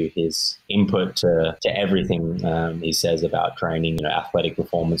value his input to everything he says about training, athletic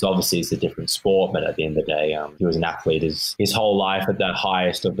performance. Obviously, it's a different sport, but at the end of the day, he was an athlete his whole life at the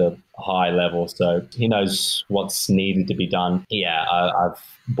highest of the high level, so he knows what's needed to be done. Yeah, I've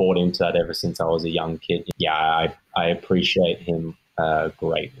bought into that ever since I was a young kid. Yeah, I appreciate him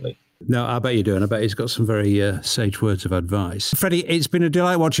greatly. No, I bet you do, and I bet he's got some very sage words of advice. Freddie, it's been a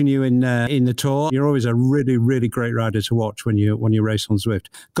delight watching you in the Tour. You're always a really, really great rider to watch when you race on Zwift.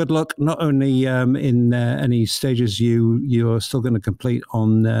 Good luck, not only in any stages you're still going to complete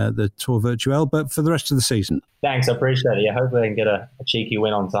on the Tour Virtuel, but for the rest of the season. Thanks, I appreciate it. Yeah, hopefully I can get a cheeky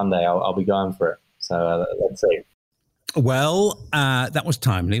win on Sunday. I'll be going for it. So let's see. Well, that was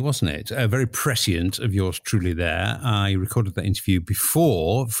timely, wasn't it? Very prescient of yours truly there. I recorded that interview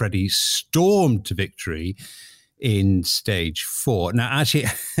before Freddie stormed to victory in stage 4. Now, actually,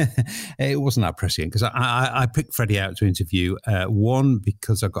 it wasn't that prescient because I picked Freddie out to interview. One,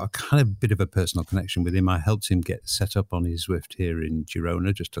 because I've got a kind of bit of a personal connection with him. I helped him get set up on his Zwift here in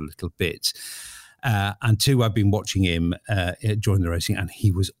Girona just a little bit. And 2, I've been watching him during the racing, and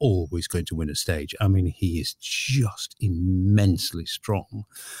he was always going to win a stage. I mean, he is just immensely strong.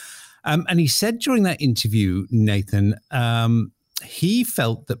 And he said during that interview, Nathan, he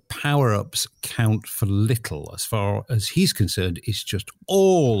felt that power-ups count for little. As far as he's concerned, it's just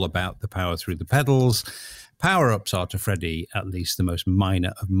all about the power through the pedals. Power-ups are to Freddie at least the most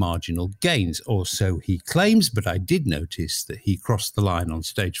minor of marginal gains, or so he claims. But I did notice that he crossed the line on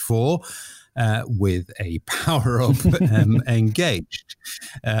stage 4 with a power-up engaged.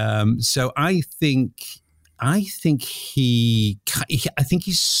 So I think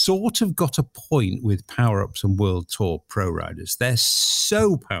he's sort of got a point with power-ups and World Tour pro riders. They're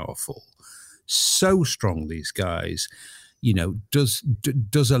so powerful, so strong, these guys.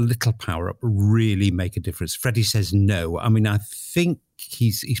 Does a little power-up really make a difference? Freddie says no. I mean, I think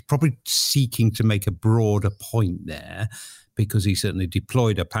he's probably seeking to make a broader point there, because he certainly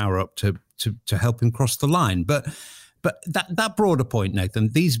deployed a power-up to help him cross the line. But that broader point,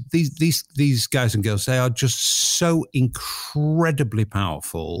 Nathan, these guys and girls, they are just so incredibly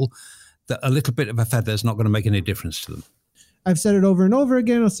powerful that a little bit of a feather is not going to make any difference to them. I've said it over and over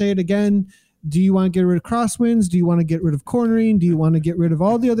again. I'll say it again. Do you want to get rid of crosswinds? Do you want to get rid of cornering? Do you want to get rid of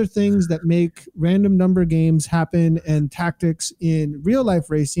all the other things that make random number games happen and tactics in real life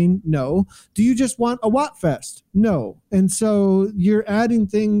racing? No. Do you just want a Watt Fest? No. And so you're adding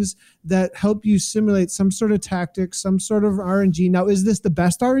things that help you simulate some sort of tactic, some sort of RNG. Now, is this the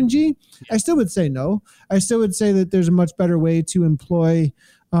best RNG? I still would say no. I still would say that there's a much better way to employ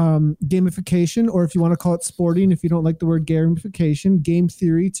gamification, or if you want to call it sporting, if you don't like the word gamification, game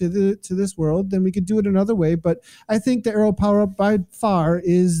theory to this world, then we could do it another way. But I think the Aero power-up by far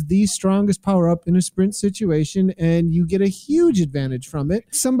is the strongest power-up in a sprint situation, and you get a huge advantage from it.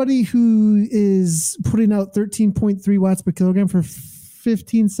 Somebody who is putting out 13.3 watts per kilogram for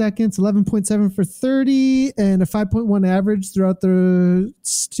 15 seconds, 11.7 for 30, and a 5.1 average throughout the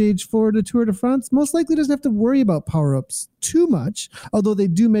stage 4 of the Tour de France, most likely doesn't have to worry about power-ups too much, although they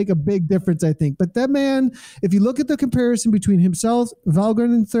do make a big difference, I think. But that man, if you look at the comparison between himself,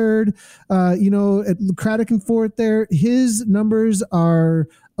 Valgren in third, Craddock in fourth there, his numbers are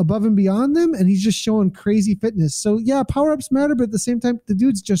above and beyond them, and he's just showing crazy fitness. So yeah, power-ups matter, but at the same time, the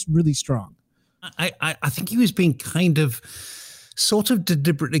dude's just really strong. I think he was being kind of sort of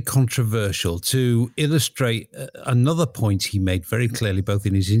deliberately controversial to illustrate another point he made very clearly, both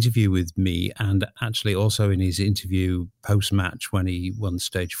in his interview with me and actually also in his interview post-match when he won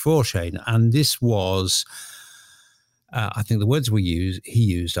stage 4, Shane. And this was, I think the words he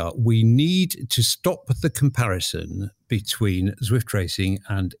used are, we need to stop the comparison between Zwift racing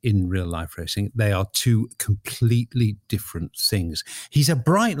and in real life racing. They are two completely different things. He's a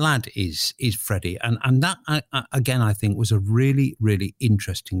bright lad, is Freddie. And that, again, I think was a really, really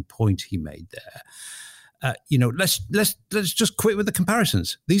interesting point he made there. Let's just quit with the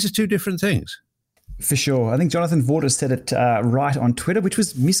comparisons. These are two different things. For sure. I think Jonathan Vaughters said it right on Twitter, which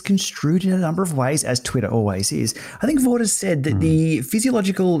was misconstrued in a number of ways, as Twitter always is. I think Vaughters said that the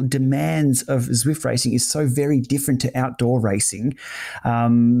physiological demands of Zwift racing is so very different to outdoor racing.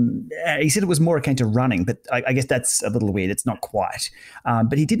 He said it was more akin to running, but I guess that's a little weird. It's not quite.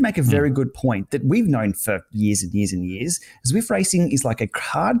 But he did make a very good point that we've known for years and years and years. Zwift racing is like a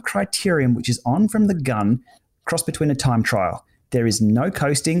hard criterion, which is on from the gun, cross between a time trial. There is no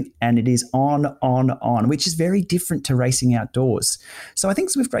coasting, and it is on, which is very different to racing outdoors. So I think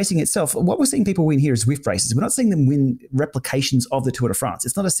Zwift racing itself, what we're seeing people win here is Zwift races. We're not seeing them win replications of the Tour de France.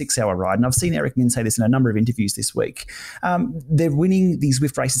 It's not a 6-hour ride, and I've seen Eric Min say this in a number of interviews this week. They're winning these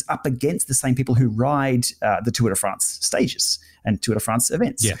Zwift races up against the same people who ride the Tour de France stages and Tour de France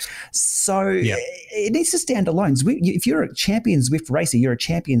events. Yes. So it needs to stand alone. If you're a champion Zwift racer, you're a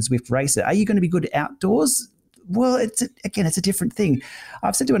champion Zwift racer. Are you going to be good outdoors? Well, it's a different thing.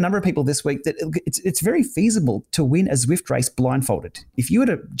 I've said to a number of people this week that it's very feasible to win a Zwift race blindfolded. If you were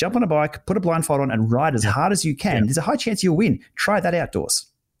to jump on a bike, put a blindfold on and ride as hard as you can, there's a high chance you'll win. Try that outdoors.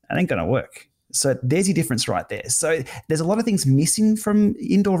 It ain't going to work. So there's your difference right there. So there's a lot of things missing from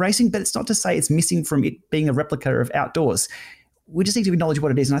indoor racing, but it's not to say it's missing from it being a replica of outdoors. We just need to acknowledge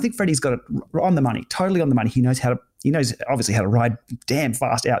what it is. And I think Freddie's got it on the money, totally on the money. He knows obviously how to ride damn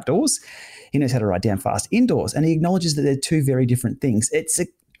fast outdoors. He knows how to ride damn fast indoors. And he acknowledges that they're two very different things. It's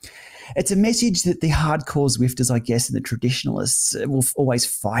a message that the hardcore Zwifters, I guess, and the traditionalists will always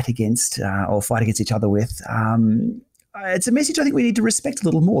fight against or fight against each other with. It's a message I think we need to respect a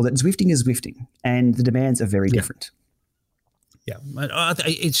little more, that Zwifting is Zwifting and the demands are very different. Yeah,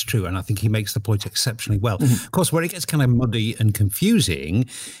 it's true, and I think he makes the point exceptionally well. Mm-hmm. Of course, where it gets kind of muddy and confusing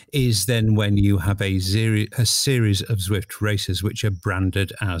is then when you have a series of Zwift races which are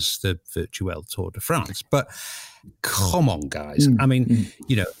branded as the Virtuel Tour de France. But come on, guys. I mean,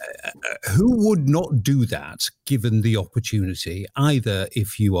 who would not do that given the opportunity, either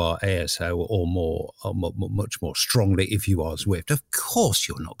if you are ASO or much more strongly if you are Zwift? Of course,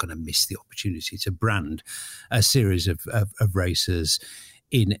 you're not going to miss the opportunity to brand a series of races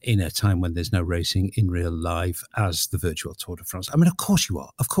in a time when there's no racing in real life as the virtual Tour de France. I mean, of course you are.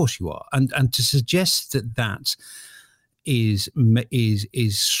 Of course you are. And to suggest that is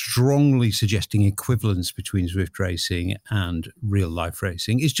strongly suggesting equivalence between Zwift racing and real life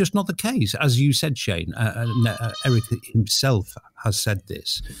racing is just not the case. As you said, Shane, Eric himself has said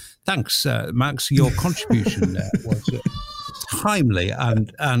this. Thanks, Max. Your contribution was timely,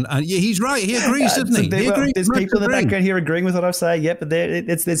 and he's right. He agrees, doesn't he? There's people in the background here agreeing with what I'm saying. Yep, but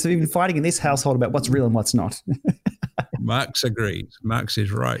there's even fighting in this household about what's real and what's not. Max agrees. Max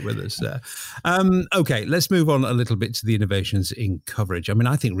is right with us there. Okay, let's move on a little bit to the innovations in coverage. I mean,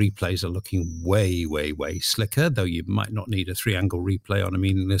 I think replays are looking way, way, way slicker, though you might not need a 3-angle replay on a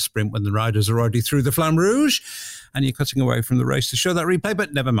meaningless sprint when the riders are already through the Flamme Rouge. and you're cutting away from the race to show that replay.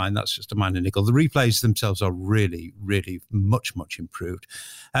 But never mind, that's just a minor niggle. The replays themselves are really, really much improved.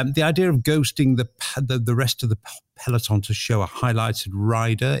 The idea of ghosting the rest of the peloton to show a highlighted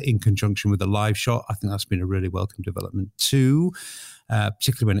rider in conjunction with a live shot, I think that's been a really welcome development too.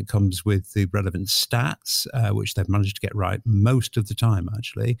 Particularly when it comes with the relevant stats, which they've managed to get right most of the time,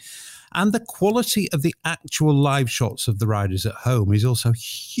 actually. And the quality of the actual live shots of the riders at home is also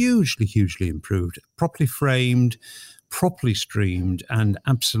hugely, hugely improved. Properly framed, properly streamed, and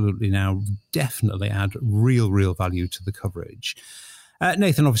absolutely now definitely add real value to the coverage.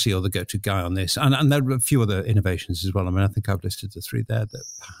 Nathan, obviously, you're the go-to guy on this. And there are a few other innovations as well. I mean, I think I've listed the three there that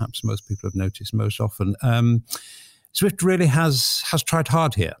perhaps most people have noticed most often. Zwift really has tried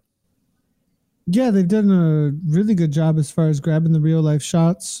hard here. Yeah, they've done a really good job as far as grabbing the real life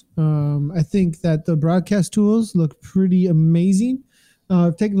shots. I think that the broadcast tools look pretty amazing.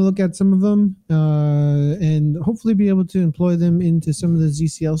 I've taken a look at some of them and hopefully be able to employ them into some of the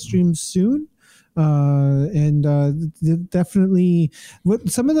ZCL streams soon. Definitely what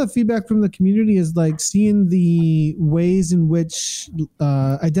some of the feedback from the community is like seeing the ways in which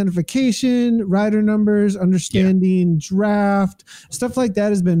identification, rider numbers, understanding draft, stuff like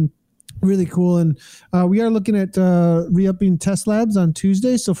that has been really cool. And we are looking at re-upping test labs on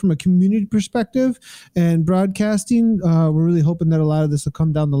Tuesday. So from a community perspective and broadcasting, we're really hoping that a lot of this will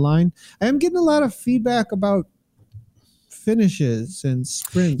come down the line. I am getting a lot of feedback about finishes and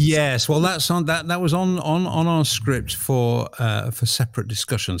sprints. Yes, well, that's on that was on our script for separate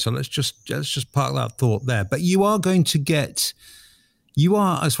discussion. So let's just park that thought there. But you are,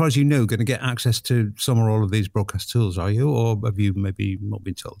 as far as you know, going to get access to some or all of these broadcast tools, are you, or have you maybe not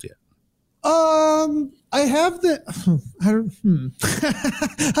been told yet? I have how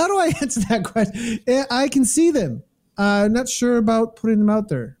do I answer that question? I can see them. I'm not sure about putting them out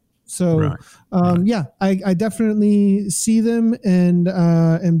there. So, yeah, I definitely see them and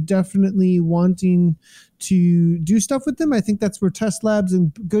am definitely wanting to do stuff with them. I think that's where test labs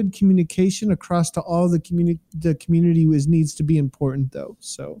and good communication across to all the community needs to be important, though.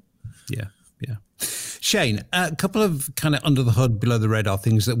 So, yeah. Shane, a couple of kind of under the hood, below the radar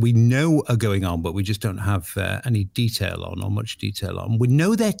things that we know are going on, but we just don't have any detail on or much detail on. We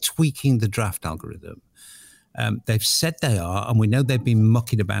know they're tweaking the draft algorithm. They've said they are, and we know they've been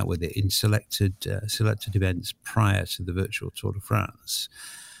mucking about with it in selected events prior to the virtual Tour de France.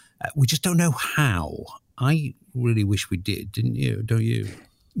 We just don't know how. I really wish we did, didn't you? Don't you?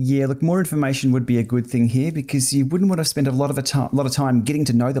 Yeah, look, more information would be a good thing here because you wouldn't want to spend a lot of time getting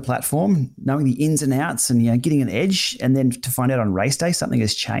to know the platform, knowing the ins and outs and getting an edge, and then to find out on race day something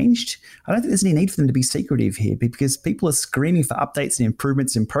has changed. I don't think there's any need for them to be secretive here because people are screaming for updates and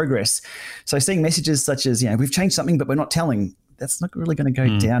improvements in progress. So seeing messages such as, we've changed something but we're not telling, that's not really going to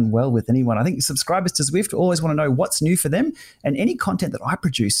go down well with anyone. I think subscribers to Zwift always want to know what's new for them, and any content that I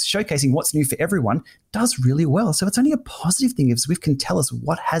produce showcasing what's new for everyone does really well. So it's only a positive thing if Zwift can tell us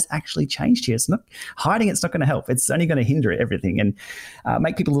what has actually changed here. It's not hiding. It's not going to help. It's only going to hinder everything and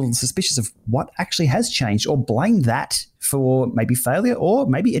make people a little suspicious of what actually has changed, or blame that for maybe failure, or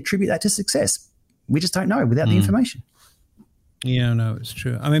maybe attribute that to success. We just don't know without the information. Yeah, no, it's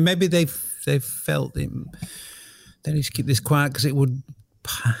true. I mean, maybe they've felt it. They need to keep this quiet because it would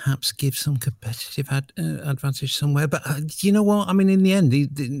perhaps give some competitive advantage somewhere. But you know what? I mean, in the end,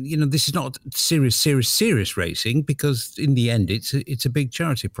 this is not serious racing, because in the end, it's a big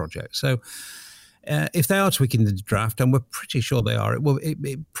charity project. So if they are tweaking the draft, and we're pretty sure they are,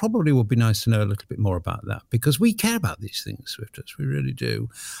 it probably would be nice to know a little bit more about that, because we care about these things, Zwifters. We really do.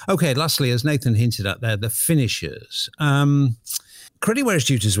 Okay, lastly, as Nathan hinted at there, the finishers. Credit where it's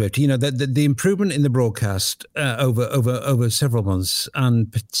due to Zwift. The improvement in the broadcast over several months,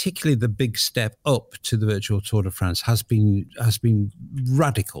 and particularly the big step up to the virtual Tour de France has been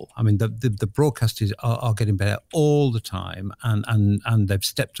radical. I mean, the broadcasters are getting better all the time, and they've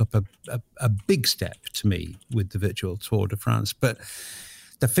stepped up a big step to me with the virtual Tour de France. But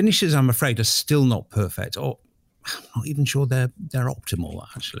the finishers, I'm afraid, are still not perfect, or I'm not even sure they're optimal,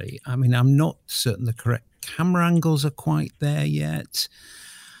 actually. I mean, I'm not certain the correct camera angles are quite there yet.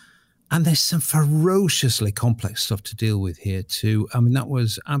 And there's some ferociously complex stuff to deal with here too. I mean, that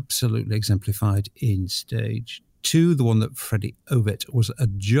was absolutely exemplified in stage 2, the one that Freddie Ovett was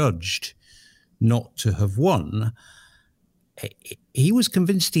adjudged not to have won. He was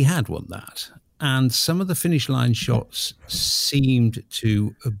convinced he had won that. And some of the finish line shots seemed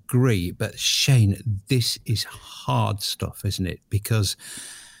to agree. But Shane, this is hard stuff, isn't it? Because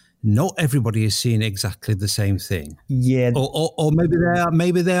not everybody is seeing exactly the same thing. Yeah. Or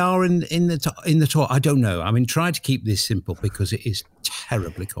maybe they are in the Tour. I don't know. I mean, try to keep this simple because it is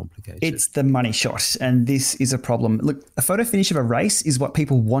terribly complicated. It's the money shot, and this is a problem. Look, a photo finish of a race is what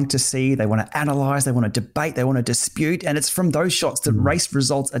people want to see. They want to analyze, they want to debate, they want to dispute, and it's from those shots that race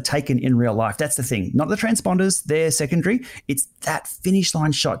results are taken in real life. That's the thing. Not the transponders, they're secondary. It's that finish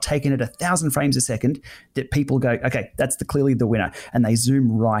line shot taken at 1,000 frames a second that people go, okay, that's clearly the winner, and they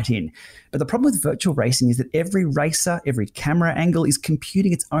zoom right in. But the problem with virtual racing is that every racer, every camera angle is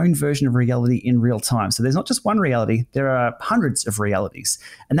computing its own version of reality in real time. So there's not just one reality, there are hundreds of realities.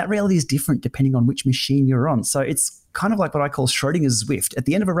 And that reality is different depending on which machine you're on. So it's kind of like what I call Schrodinger's Zwift. At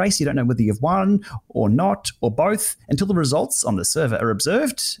the end of a race, you don't know whether you've won or not or both until the results on the server are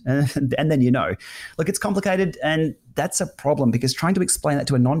observed, and then you know. Look, it's complicated, and that's a problem because trying to explain that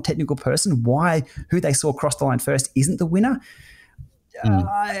to a non-technical person, who they saw cross the line first isn't the winner,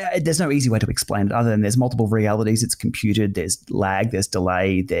 there's no easy way to explain it other than there's multiple realities. It's computed, there's lag, there's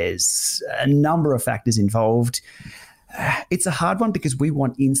delay, there's a number of factors involved. It's a hard one because we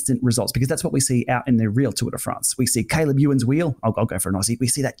want instant results because that's what we see out in the real Tour de France. We see Caleb Ewan's wheel. I'll go for an Aussie. We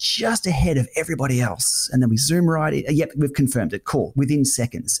see that just ahead of everybody else. And then we zoom right in. Yep, we've confirmed it. Cool. Within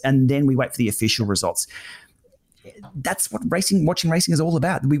seconds. And then we wait for the official results. That's what watching racing is all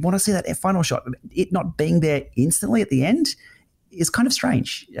about. We want to see that final shot. It not being there instantly at the end is kind of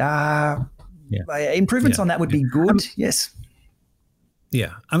strange. Improvements on that would be good. Yes.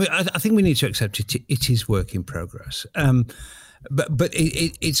 Yeah, I mean, I think we need to accept it. It is work in progress, but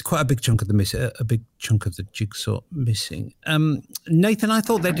it's quite a big chunk of the jigsaw missing. Nathan, I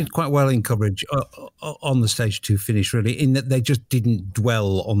thought they did quite well in coverage on the stage 2 finish, really, in that they just didn't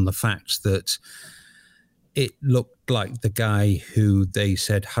dwell on the fact that it looked like the guy who they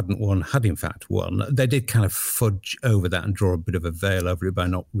said hadn't won had in fact won. They did kind of fudge over that and draw a bit of a veil over it by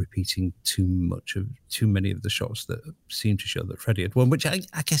not repeating too many of the shots that seemed to show that Freddie had won, which I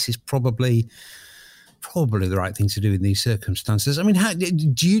guess is probably the right thing to do in these circumstances. I mean,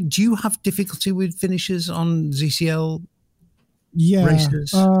 do you have difficulty with finishes on ZCL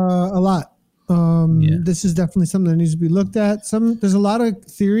races? A lot. This is definitely something that needs to be looked at. There's a lot of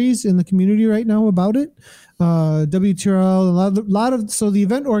theories in the community right now about it. WTRL, so the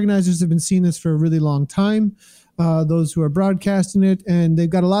event organizers have been seeing this for a really long time. Those who are broadcasting it, and they've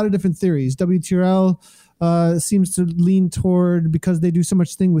got a lot of different theories. WTRL seems to lean toward, because they do so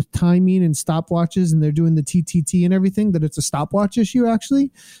much thing with timing and stopwatches, and they're doing the TTT and everything, that it's a stopwatch issue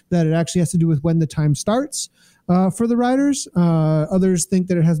actually, that it actually has to do with when the time starts. For the riders. Others think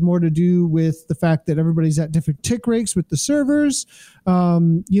that it has more to do with the fact that everybody's at different tick rates with the servers.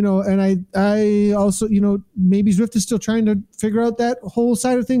 And I also, maybe Zwift is still trying to figure out that whole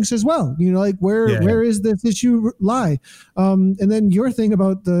side of things as well. Where is this issue lie? And then your thing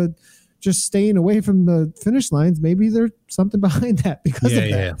about just staying away from the finish lines, maybe there's something behind that because of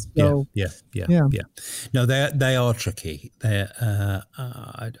that. Yeah. No, they are tricky. I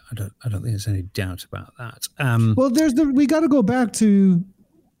don't think there's any doubt about that. Well, we got to go back to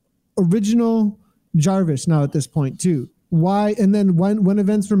original Jarvis now at this point too. Why, and then when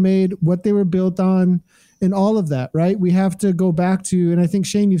events were made, what they were built on, and all of that, right? We have to go back to, and I think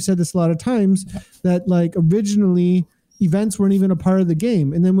Shane, you've said this a lot of times, that like originally events weren't even a part of the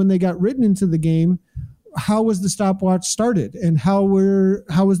game. And then when they got written into the game, how was the stopwatch started, and how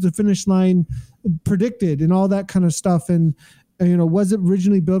was the finish line predicted, and all that kind of stuff. And was it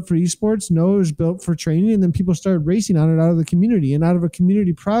originally built for esports? No, it was built for training. And then people started racing on it out of the community, and out of a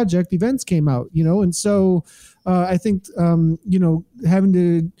community project, events came out, And so I think, having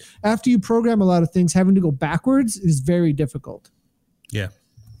to, after you program a lot of things, having to go backwards is very difficult. Yeah.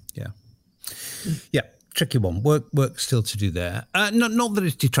 Tricky one. Work still to do there. Not that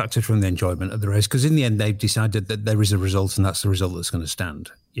it's detracted from the enjoyment of the race, because in the end they've decided that there is a result, and that's the result that's going to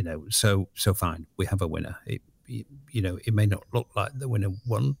stand. So fine. We have a winner. It may not look like the winner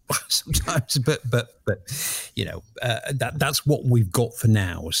won sometimes, but that's what we've got for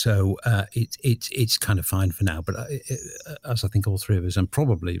now. So it's kind of fine for now. But as I think all three of us, and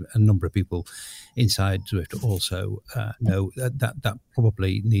probably a number of people inside Zwift also know, that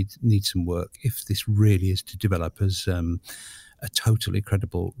probably needs some work if this really is to develop as a totally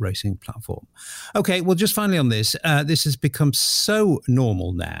credible racing platform. Okay, well, just finally on this, this has become so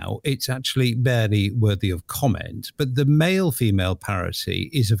normal now, it's actually barely worthy of comment, but the male-female parity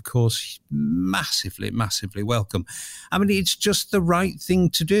is, of course, massively, massively welcome. I mean, it's just the right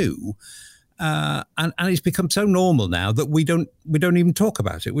thing to do. and it's become so normal now that we don't even talk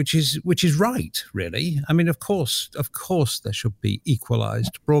about it, which is right, really. I mean, of course, there should be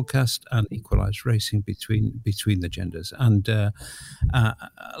equalised broadcast and equalised racing between the genders, and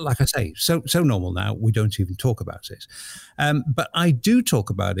like I say, so normal now we don't even talk about it. But I do talk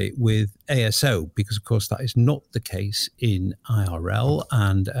about it with ASO because, of course, that is not the case in IRL,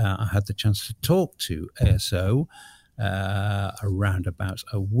 and I had the chance to talk to ASO around about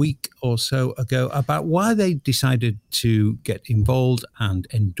a week or so ago about why they decided to get involved and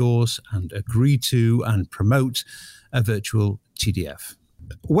endorse and agree to and promote a virtual TDF.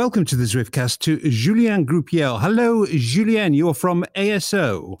 Welcome to the Zwiftcast to Julien Groupiel. Hello, Julien, you're from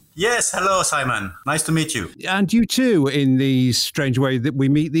ASO. Yes, hello, Simon. Nice to meet you. And you too, in the strange way that we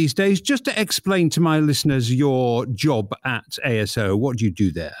meet these days. Just to explain to my listeners your job at ASO, what do you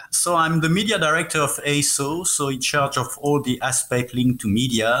do there? So I'm the media director of ASO, so in charge of all the aspects linked to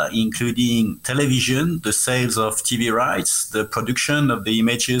media, including television, the sales of TV rights, the production of the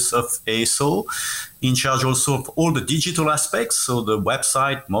images of ASO, in charge also of all the digital aspects, so the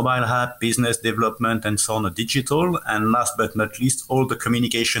website, mobile app, business development, and so on, the digital, and last but not least, all the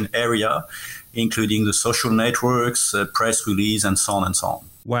communication area, including the social networks, press release, and so on and so on.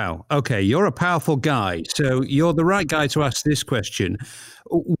 Wow. Okay, you're a powerful guy. So you're the right guy to ask this question.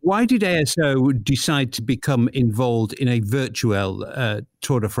 Why did ASO decide to become involved in a virtual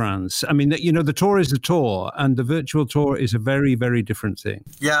Tour de France? I mean, the Tour is a tour, and the virtual tour is a very, very different thing.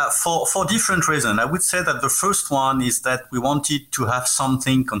 Yeah, for different reasons. I would say that the first one is that we wanted to have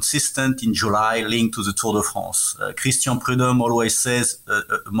something consistent in July linked to the Tour de France. Christian Prudhomme always says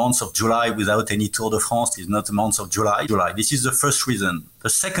a month of July without any Tour de France is not a month of July. This is the first reason. The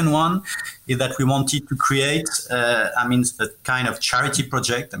second one is that we wanted to create, a kind of charity project.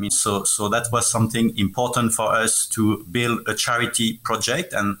 So that was something important for us to build a charity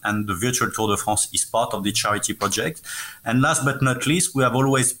project, and the virtual Tour de France is part of the charity project. And last but not least, we have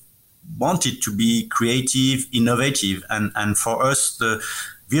always wanted to be creative, innovative, and for us, the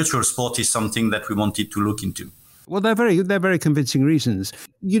virtual sport is something that we wanted to look into. Well, they're very convincing reasons.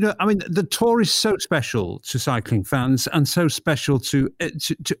 The Tour is so special to cycling fans and so special to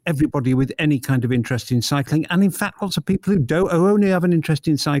everybody with any kind of interest in cycling. And in fact, lots of people who only have an interest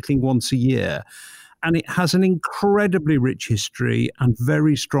in cycling once a year. And it has an incredibly rich history and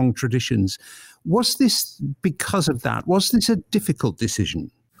very strong traditions. Was this because of that? Was this a difficult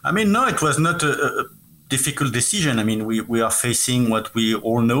decision? No, it was not a difficult decision. We are facing what we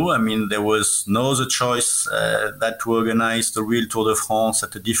all know. There was no other choice that to organize the real Tour de France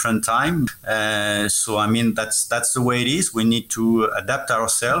at a different time. So that's the way it is. We need to adapt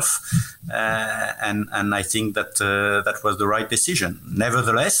ourselves, and I think that was the right decision.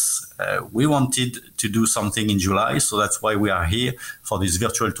 Nevertheless, we wanted to do something in July, so that's why we are here for this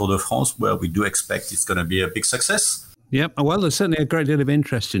virtual Tour de France, where we do expect it's going to be a big success. Yep. Well, there's certainly a great deal of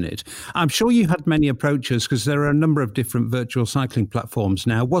interest in it. I'm sure you had many approaches because there are a number of different virtual cycling platforms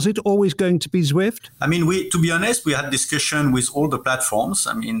now. Was it always going to be Zwift? To be honest, we had discussion with all the platforms.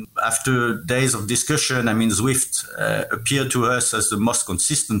 After days of discussion, Zwift appeared to us as the most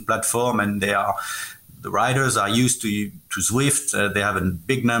consistent platform, and the riders are used to Zwift. They have a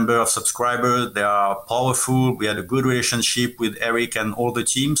big number of subscribers. They are powerful. We had a good relationship with Eric and all the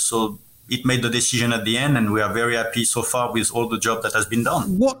teams. So it made the decision at the end, and we are very happy so far with all the job that has been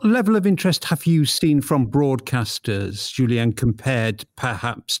done. What level of interest have you seen from broadcasters, Julien, compared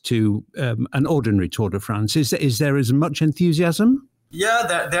perhaps to an ordinary Tour de France? Is there as much enthusiasm?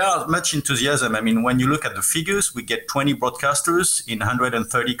 Yeah, there are much enthusiasm. When you look at the figures, we get 20 broadcasters in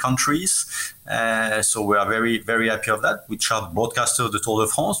 130 countries. So we are very, very happy of that. We charge broadcasters of the Tour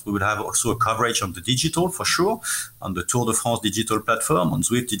de France. We will have also a coverage on the digital, for sure, on the Tour de France digital platform, on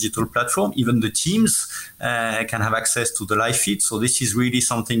Zwift digital platform. Even the teams can have access to the live feed. So this is really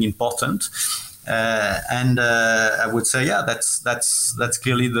something important. And I would say, that's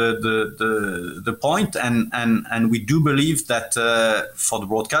clearly the point. And we do believe that for the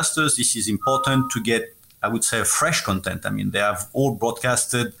broadcasters, this is important to get, I would say, fresh content. They have all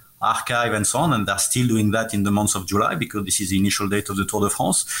broadcasted archive and so on, and they're still doing that in the month of July because this is the initial date of the Tour de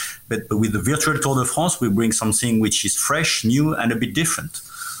France. But with the virtual Tour de France, we bring something which is fresh, new, and a bit different.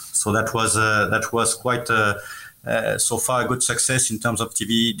 So that was quite so far a good success in terms of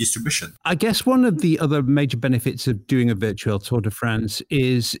TV distribution. I guess one of the other major benefits of doing a virtual Tour de France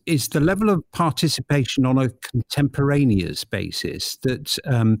is the level of participation on a contemporaneous basis that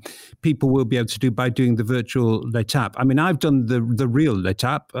people will be able to do by doing the virtual l'étape. I've done the real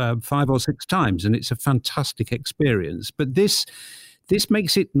l'étape 5 or 6 times, and it's a fantastic experience. But this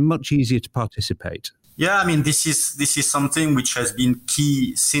makes it much easier to participate. Yeah, I mean, this is something which has been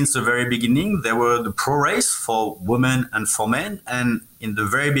key since the very beginning. There were the pro race for women and for men. And in the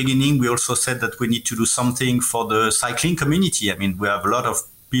very beginning, we also said that we need to do something for the cycling community. I mean, we have a lot of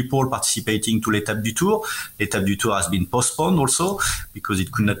people participating to l'Étape du Tour. L'Étape du Tour has been postponed also because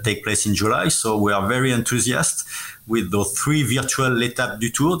it could not take place in July. So we are very enthusiastic with the 3 virtual l'Étape du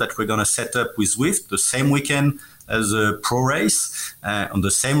Tour that we're going to set up with Zwift the same weekend as a pro race on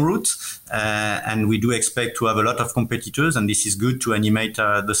the same route. And we do expect to have a lot of competitors, and this is good to animate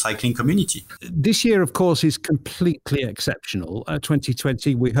the cycling community. This year, of course, is completely exceptional.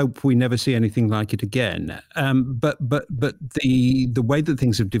 2020, we hope we never see anything like it again. But the way that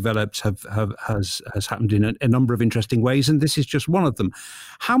things have developed has happened in a number of interesting ways, and this is just one of them.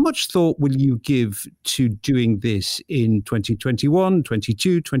 How much thought will you give to doing this in 2021,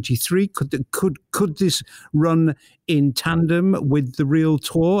 22, 23? Could this run in tandem with the real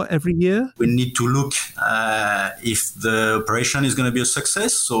tour every year? We need to look if the operation is going to be a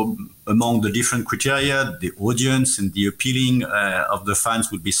success. So among the different criteria, the audience and the appealing of the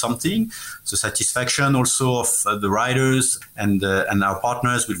fans would be something. The satisfaction also of the riders and our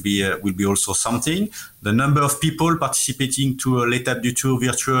partners will be also something. The number of people participating to l'Étape du Tour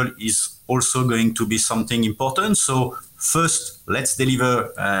virtual is also going to be something important. So first, let's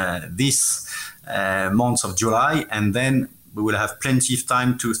deliver this month of July, and then we will have plenty of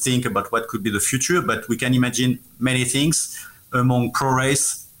time to think about what could be the future. But we can imagine many things among pro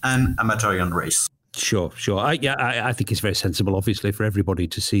race and amateur race. Sure. I think it's very sensible, obviously, for everybody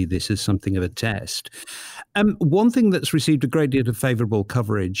to see this as something of a test. One thing that's received a great deal of favourable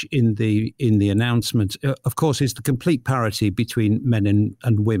coverage in the announcement, of course, is the complete parity between men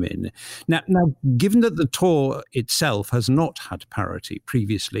and women. Now, given that the tour itself has not had parity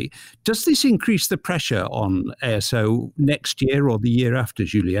previously, does this increase the pressure on ASO next year or the year after,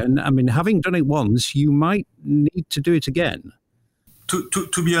 Julien? I mean, having done it once, you might need to do it again.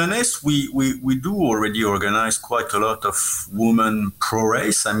 To be honest, we do already organize quite a lot of women pro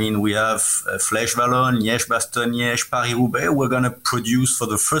race. I mean, we have Flèche Wallonne, Liège-Bastogne-Liège, Paris-Roubaix. We're going to produce for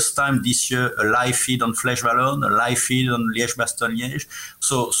the first time this year a live feed on Flèche Wallonne, a live feed on Liège-Bastogne-Liège.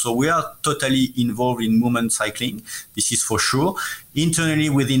 So we are totally involved in women cycling. This is for sure. Internally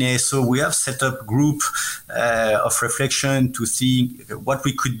within ASO, we have set up group of reflection to think what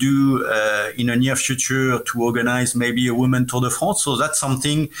we could do in a near future to organize maybe a women Tour de France. So that's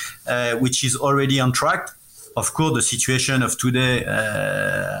something which is already on track. Of course, the situation of today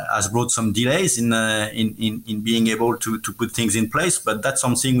has brought some delays in being able to put things in place, but that's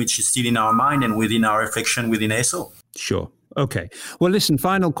something which is still in our mind and within our reflection within ASO. Sure. Okay. Well, listen,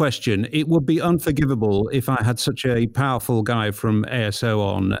 final question. It would be unforgivable if I had such a powerful guy from ASO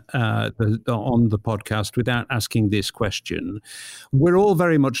on the podcast without asking this question. We're all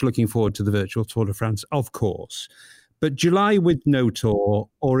very much looking forward to the virtual Tour de France, of course. But July with no tour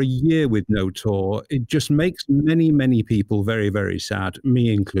or a year with no tour, it just makes many, many people very, very sad,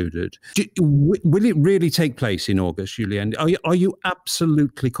 me included. Will it really take place in August, Julien? Are you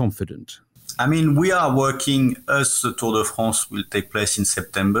absolutely confident? I mean, we are working as the Tour de France will take place in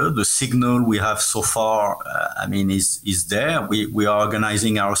September. The signal we have so far, is there. We are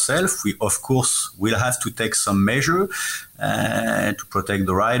organizing ourselves. We, of course, will have to take some measure to protect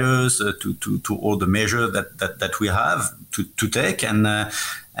the riders, to all the measures that we have to take.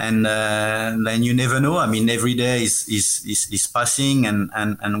 And then you never know. I mean, every day is passing,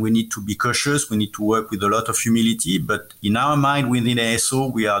 and we need to be cautious. We need to work with a lot of humility. But in our mind, within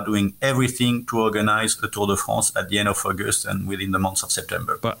ASO, we are doing everything to organize a Tour de France at the end of August and within the month of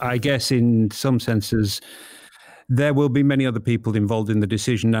September. But I guess in some senses, there will be many other people involved in the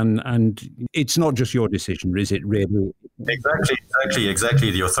decision, and it's not just your decision, is it really? Exactly.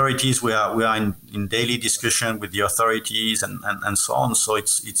 The authorities, we are in daily discussion with the authorities and so on. So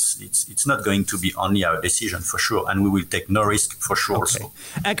it's not going to be only our decision for sure, and we will take no risk for sure. Okay. Also.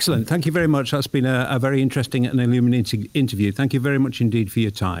 Excellent. Thank you very much. That's been a very interesting and illuminating interview. Thank you very much indeed for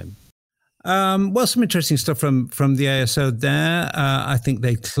your time. Well, some interesting stuff from the ASO there. I think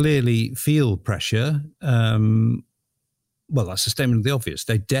they clearly feel pressure. Well, that's a statement of the obvious.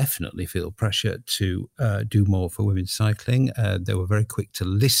 They definitely feel pressure to do more for women's cycling. They were very quick to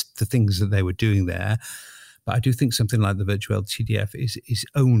list the things that they were doing there. But I do think something like the virtual TDF is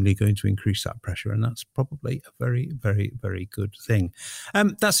only going to increase that pressure, and that's probably a very, very, very good thing.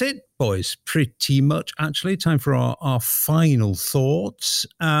 That's it, boys, pretty much, actually. Time for our final thoughts.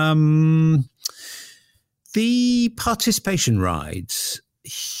 The participation rides,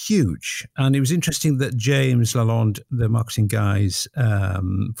 huge. And it was interesting that James Lalonde, the marketing guys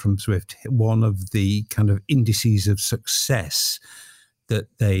from Zwift, one of the kind of indices of success that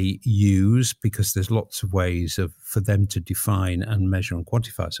they use, because there's lots of ways for them to define and measure and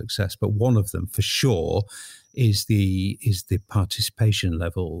quantify success. But one of them, for sure, is the participation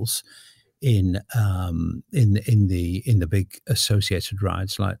levels in the big associated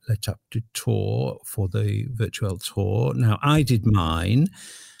rides like L'Étape du Tour for the Virtuel Tour. Now, I did mine.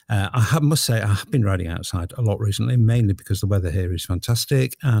 Must say I have been riding outside a lot recently, mainly because the weather here is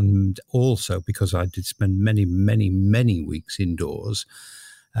fantastic, and also because I did spend many, many, many weeks indoors.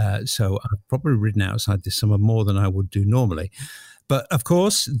 So I've probably ridden outside this summer more than I would do normally. But of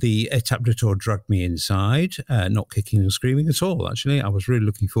course, the Étape du Tour dragged me inside, not kicking and screaming at all, actually. I was really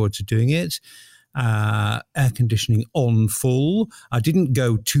looking forward to doing it. Air conditioning on full. I didn't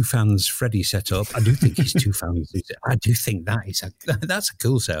go two fans Freddie setup. I do think he's two fans. I do think that's a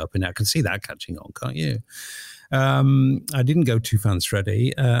cool setup, and I can see that catching on, can't you? I didn't go two fans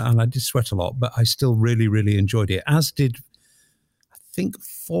Freddie, and I did sweat a lot, but I still really, really enjoyed it, as did, I think,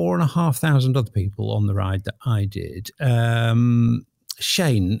 4,500 other people on the ride that I did.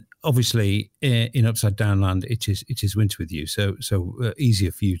 Shane, obviously, in Upside Down Land, it is winter with you, so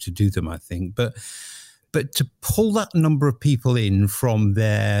easier for you to do them, I think. But to pull that number of people in from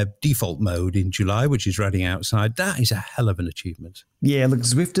their default mode in July, which is riding outside, that is a hell of an achievement. Yeah, look,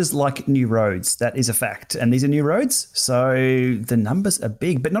 Zwifters like new roads. That is a fact. And these are new roads, so the numbers are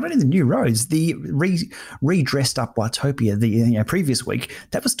big. But not only the new roads, the redressed up Watopia the previous week,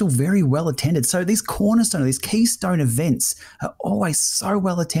 that was still very well attended. So these cornerstone, these keystone events are always so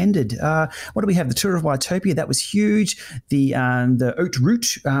well attended. What do we have? The Tour of Watopia, that was huge. The Haute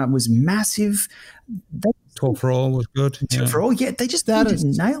Route was massive. Tour for All was good. Tour for All, yeah, they just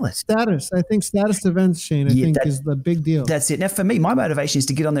didn't nail it. I think status events, Shane, I think is the big deal. That's it. Now, for me, my motivation is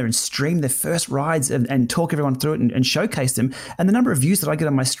to get on there and stream the first rides and talk everyone through it and showcase them. And the number of views that I get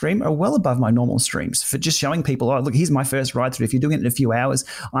on my stream are well above my normal streams for just showing people, oh, look, here's my first ride through. If you're doing it in a few hours,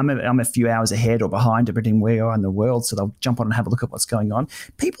 I'm a few hours ahead or behind, depending where you are in the world. So they'll jump on and have a look at what's going on.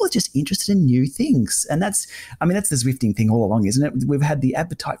 People are just interested in new things. And that's the Zwifting thing all along, isn't it? We've had the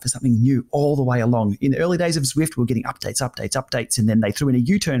appetite for something new all the way along. In the early days of Zwift, we were getting updates, and then they threw in a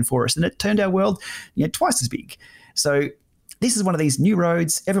U-turn for us, and it turned our world twice as big. So this is one of these new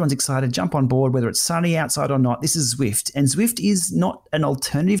roads. Everyone's excited. Jump on board, whether it's sunny outside or not. This is Zwift. And Zwift is not an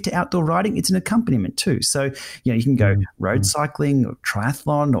alternative to outdoor riding. It's an accompaniment too. So, you can go road cycling or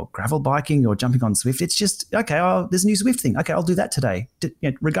triathlon or gravel biking or jumping on Zwift. It's just, okay, there's a new Zwift thing. Okay, I'll do that today,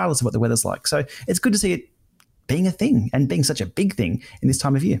 regardless of what the weather's like. So it's good to see it being a thing and being such a big thing in this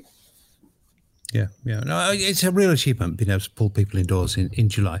time of year. Yeah. No, it's a real achievement being able to pull people indoors in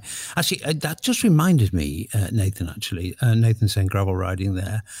July. Actually, that just reminded me, Nathan, Nathan saying gravel riding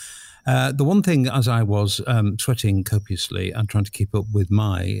there. The one thing, as I was sweating copiously and trying to keep up with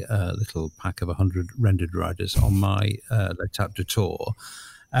my little pack of 100 rendered riders on my L'Étape du Tour,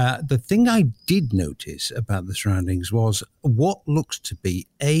 the thing I did notice about the surroundings was what looks to be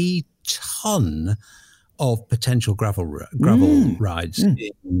a ton of potential gravel rides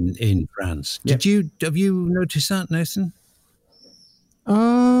in France. Yep. Have you noticed that, Nathan?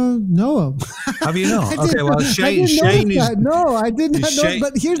 No. Have you not? Okay, well, Shane is... No, I did not know.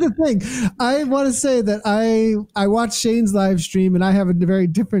 But here's the thing. I want to say that I watched Shane's live stream, and I have a very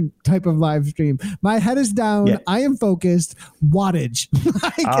different type of live stream. My head is down. Yeah. I am focused. Wattage.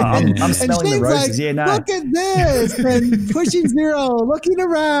 I'm smelling the roses. Look at this. And pushing zero. Looking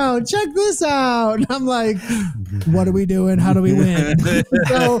around. Check this out. And I'm like, what are we doing? How do we win?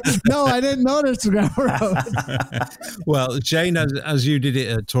 So, no, I didn't notice the gravel road. Well, Shane, as you did it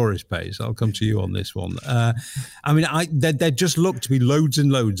at tourist pace, I'll come to you on this one. There just looked to be loads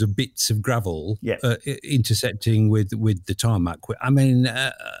and loads of bits of gravel intersecting with the tarmac.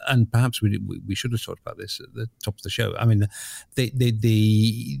 And perhaps we should have talked about this at the top of the show. I mean,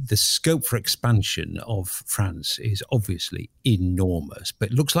 the scope for expansion of France is obviously enormous,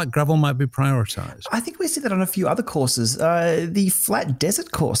 but it looks like gravel might be prioritised. I think we see that on a few other courses. The flat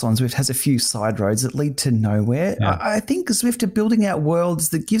desert course on Zwift has a few side roads that lead to nowhere. Yeah. I think Zwift are building out worlds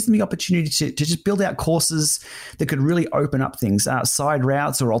that gives them the opportunity to just build out courses that could really open up things, side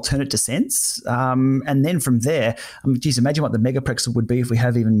routes or alternate descents. And then from there, imagine what the megaplex would be if we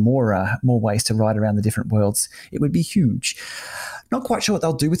have even more ways to ride around the different worlds. It would be huge. Not quite sure what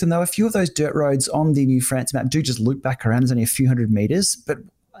they'll do with them, though. A few of those dirt roads on the new France map do just loop back around. There's only a few hundred meters, but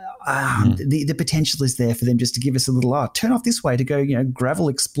the potential is there for them just to give us a little turn off this way to go, gravel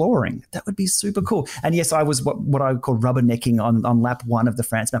exploring. That would be super cool. And yes, I was what I would call rubbernecking on lap 1 of the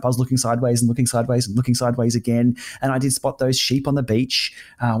France map. I was looking sideways and looking sideways and looking sideways again, and I did spot those sheep on the beach.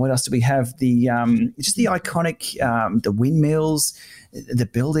 What else do we have? The just the iconic the windmills, the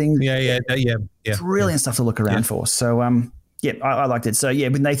building. Yeah. Brilliant stuff to look around for. So Yeah, I liked it. So yeah,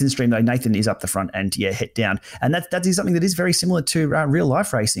 with Nathan's stream though, Nathan is up the front and head down, and that is something that is very similar to real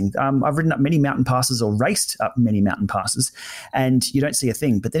life racing. I've ridden up many mountain passes or raced up many mountain passes, and you don't see a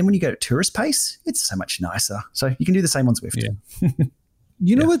thing. But then when you go to tourist pace, it's so much nicer. So you can do the same on Zwift. Yeah.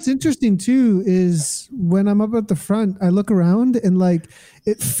 You know what's interesting too is when I'm up at the front, I look around and like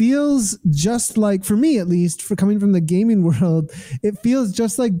it feels just like, for me at least, for coming from the gaming world, it feels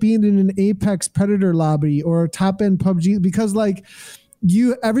just like being in an Apex Predator lobby or a top end PUBG, because like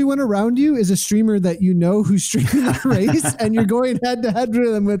everyone around you is a streamer that you know who's streaming the race, and you're going head to head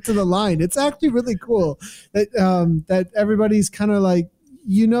with them to the line. It's actually really cool that everybody's kind of like,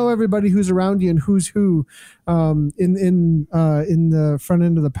 you know, everybody who's around you and who's who in the front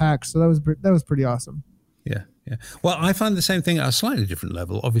end of the pack. So that was pretty awesome. Yeah. Well, I found the same thing at a slightly different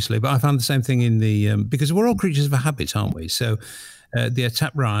level, obviously, but I found the same thing in the because we're all creatures of habit, aren't we? So the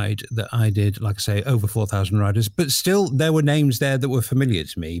attack ride that I did, like I say, over 4,000 riders, but still there were names there that were familiar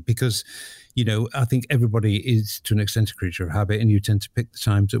to me because, you know, I think everybody is to an extent a creature of habit, and you tend to pick the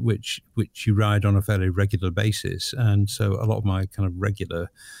times at which you ride on a fairly regular basis. And so a lot of my kind of regular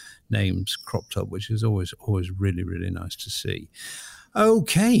names cropped up, which is always really, really nice to see.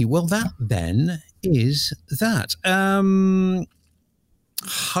 Okay, well, that then is that.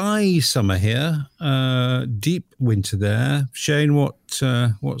 High summer here, deep winter there. Shane, what's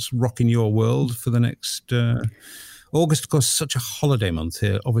rocking your world for the next August? Of course, such a holiday month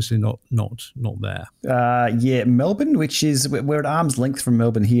here. Obviously, not there. Yeah, Melbourne, which is we're at arm's length from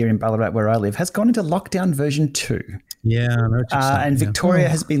Melbourne here in Ballarat, where I live, has gone into lockdown version 2. Yeah, I noticed that, and Victoria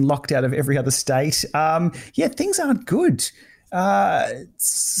has been locked out of every other state. Yeah, things aren't good.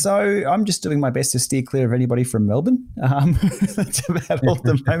 So I'm just doing my best to steer clear of anybody from Melbourne. That's about all at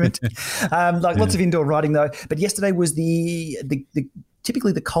the moment. Lots of indoor riding though. But yesterday was the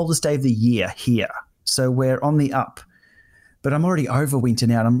typically the coldest day of the year here. So we're on the up. But I'm already over winter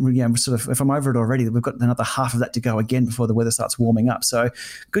now. And I'm sort of, if I'm over it already, we've got another half of that to go again before the weather starts warming up. So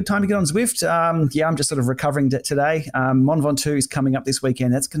good time to get on Zwift. I'm just sort of recovering today. Mont Ventoux is coming up this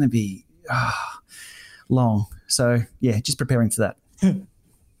weekend. That's going to be long. So yeah, just preparing for that.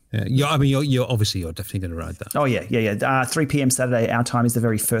 Yeah, I mean, you're definitely going to ride that. Oh yeah. 3 p.m. Saturday, our time is the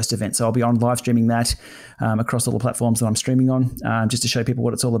very first event. So I'll be on live streaming that across all the platforms that I'm streaming on, just to show people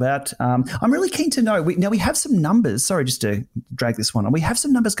what it's all about. I'm really keen to know. We have some numbers. Sorry, just to drag this one on. We have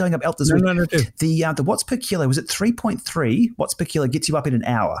some numbers going up. No. The watts per kilo was at 3.3 watts per kilo. Gets you up in an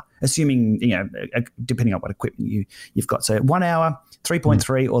hour, assuming depending on what equipment you've got. So 1 hour,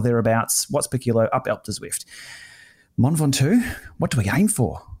 3.3 or thereabouts watts per kilo up to Zwift. Mont Ventoux, what do we aim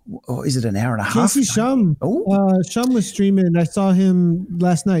for? Or is it an hour and a half? Casey Shum. Shum was streaming. I saw him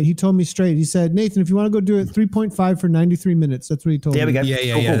last night. He told me straight. He said, Nathan, if you want to go do it, 3.5 for 93 minutes. That's what he told me. There we go.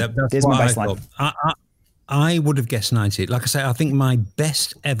 Yeah. Cool. There's my baseline. I would have guessed 90. Like I say, I think my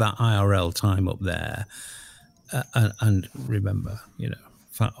best ever IRL time up there, and remember,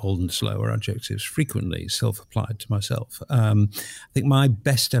 fat, old and slow are adjectives frequently self-applied to myself. I think my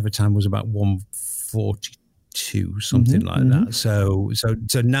best ever time was about 1:42, something like that. So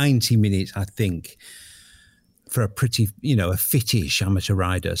 90 minutes, I think, for a pretty, a fittish amateur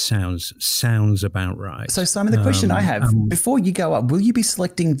rider sounds about right. So Simon, the question I have, before you go up, will you be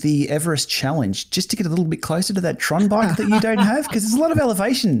selecting the Everest Challenge just to get a little bit closer to that Tron bike that you don't have? Because there's a lot of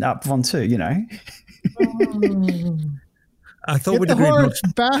elevation up Ventoux, I thought we'd the agreed horse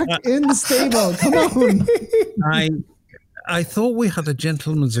back in the stable. Come on. I thought we had a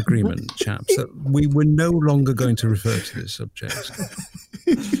gentleman's agreement, chaps, that we were no longer going to refer to this subject.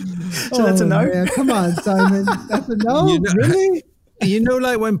 So that's a no? Man, come on, Simon. That's a no? Really?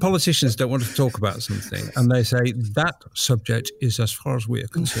 Like when politicians don't want to talk about something and they say that subject is, as far as we are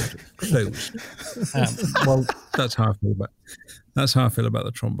concerned, closed. Well, that's how I feel about it. That's how I feel about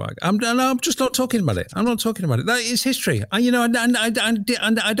the Tron bike. I'm just not talking about it. I'm not talking about it. That is history. I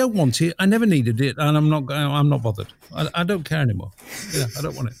don't want it. I never needed it, and I'm not bothered. I don't care anymore. I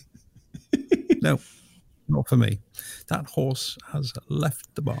don't want it. No, not for me. That horse has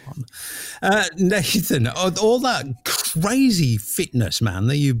left the barn. Nathan, all that crazy fitness, man,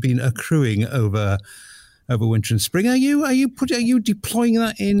 that you've been accruing over winter and spring. Are you deploying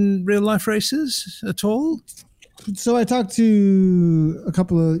that in real life races at all? So I talked to a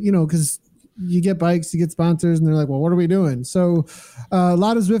couple of, because you get bikes, you get sponsors, and they're like, well, what are we doing? So a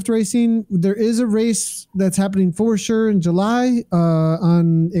lot of Zwift racing. There is a race that's happening for sure in July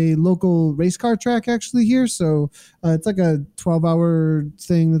on a local race car track actually here. So it's like a 12-hour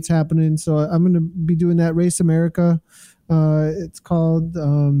thing that's happening. So I'm going to be doing that Race America. It's called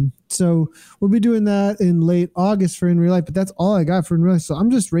So we'll be doing that in late August for In Real Life, but that's all I got for In Real Life. So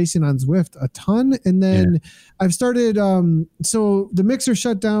I'm just racing on Zwift a ton. And then I've started, so the mixer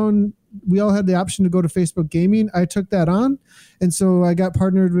shut down. We all had the option to go to Facebook Gaming. I took that on. And so I got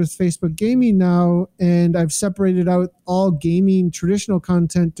partnered with Facebook Gaming now, and I've separated out all gaming traditional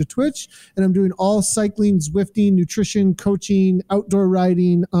content to Twitch. And I'm doing all cycling, Zwifting, nutrition, coaching, outdoor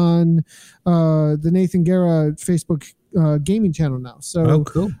riding on the Nathan Guerra Facebook gaming channel now. So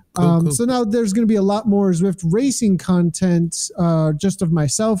cool. So now there's going to be a lot more Zwift racing content just of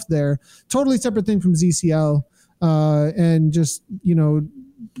myself there. Totally separate thing from ZCL, and just,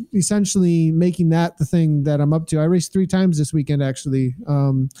 essentially making that the thing that I'm up to. I raced 3 times this weekend, actually.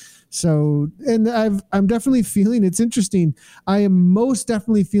 So, and I'm definitely feeling, it's interesting. I am most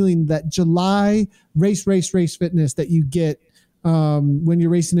definitely feeling that July race fitness that you get when you're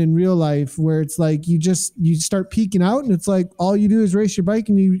racing in real life, where it's like you start peaking out, and it's like all you do is race your bike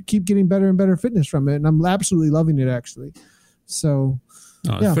and you keep getting better and better fitness from it. And I'm absolutely loving it, actually. So,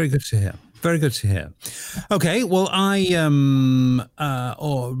 it's very good to hear. Very good to hear. Okay, well,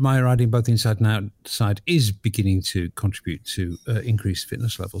 my riding both inside and outside is beginning to contribute to increased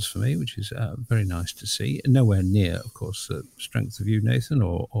fitness levels for me, which is very nice to see. Nowhere near, of course, the strength of you, Nathan,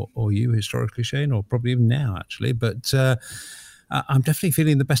 or you historically, Shane, or probably even now, actually. But I'm definitely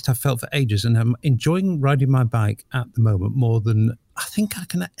feeling the best I've felt for ages, and I'm enjoying riding my bike at the moment more than I think I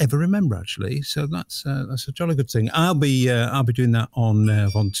can ever remember, actually. So that's a jolly good thing. I'll be doing that on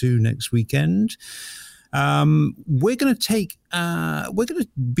Von2 next weekend. We're going to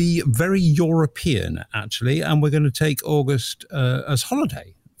be very European, actually, and we're going to take August as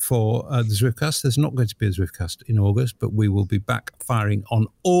holiday for the Zwiftcast. There's not going to be a Zwiftcast in August, but we will be back firing on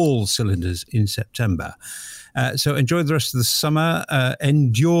all cylinders in September. So enjoy the rest of the summer,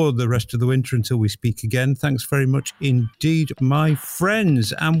 endure the rest of the winter until we speak again. Thanks very much indeed, my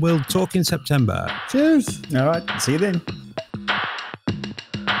friends, and we'll talk in September. Cheers. All right. See you then.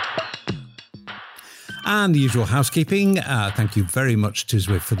 And the usual housekeeping. Thank you very much to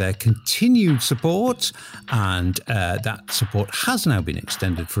Zwift for their continued support. And that support has now been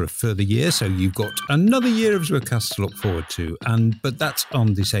extended for a further year. So you've got another year of Zwiftcasts to look forward to. But that's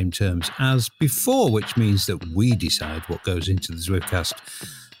on the same terms as before, which means that we decide what goes into the Zwiftcast,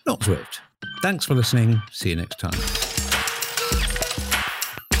 not Zwift. Thanks for listening. See you next time.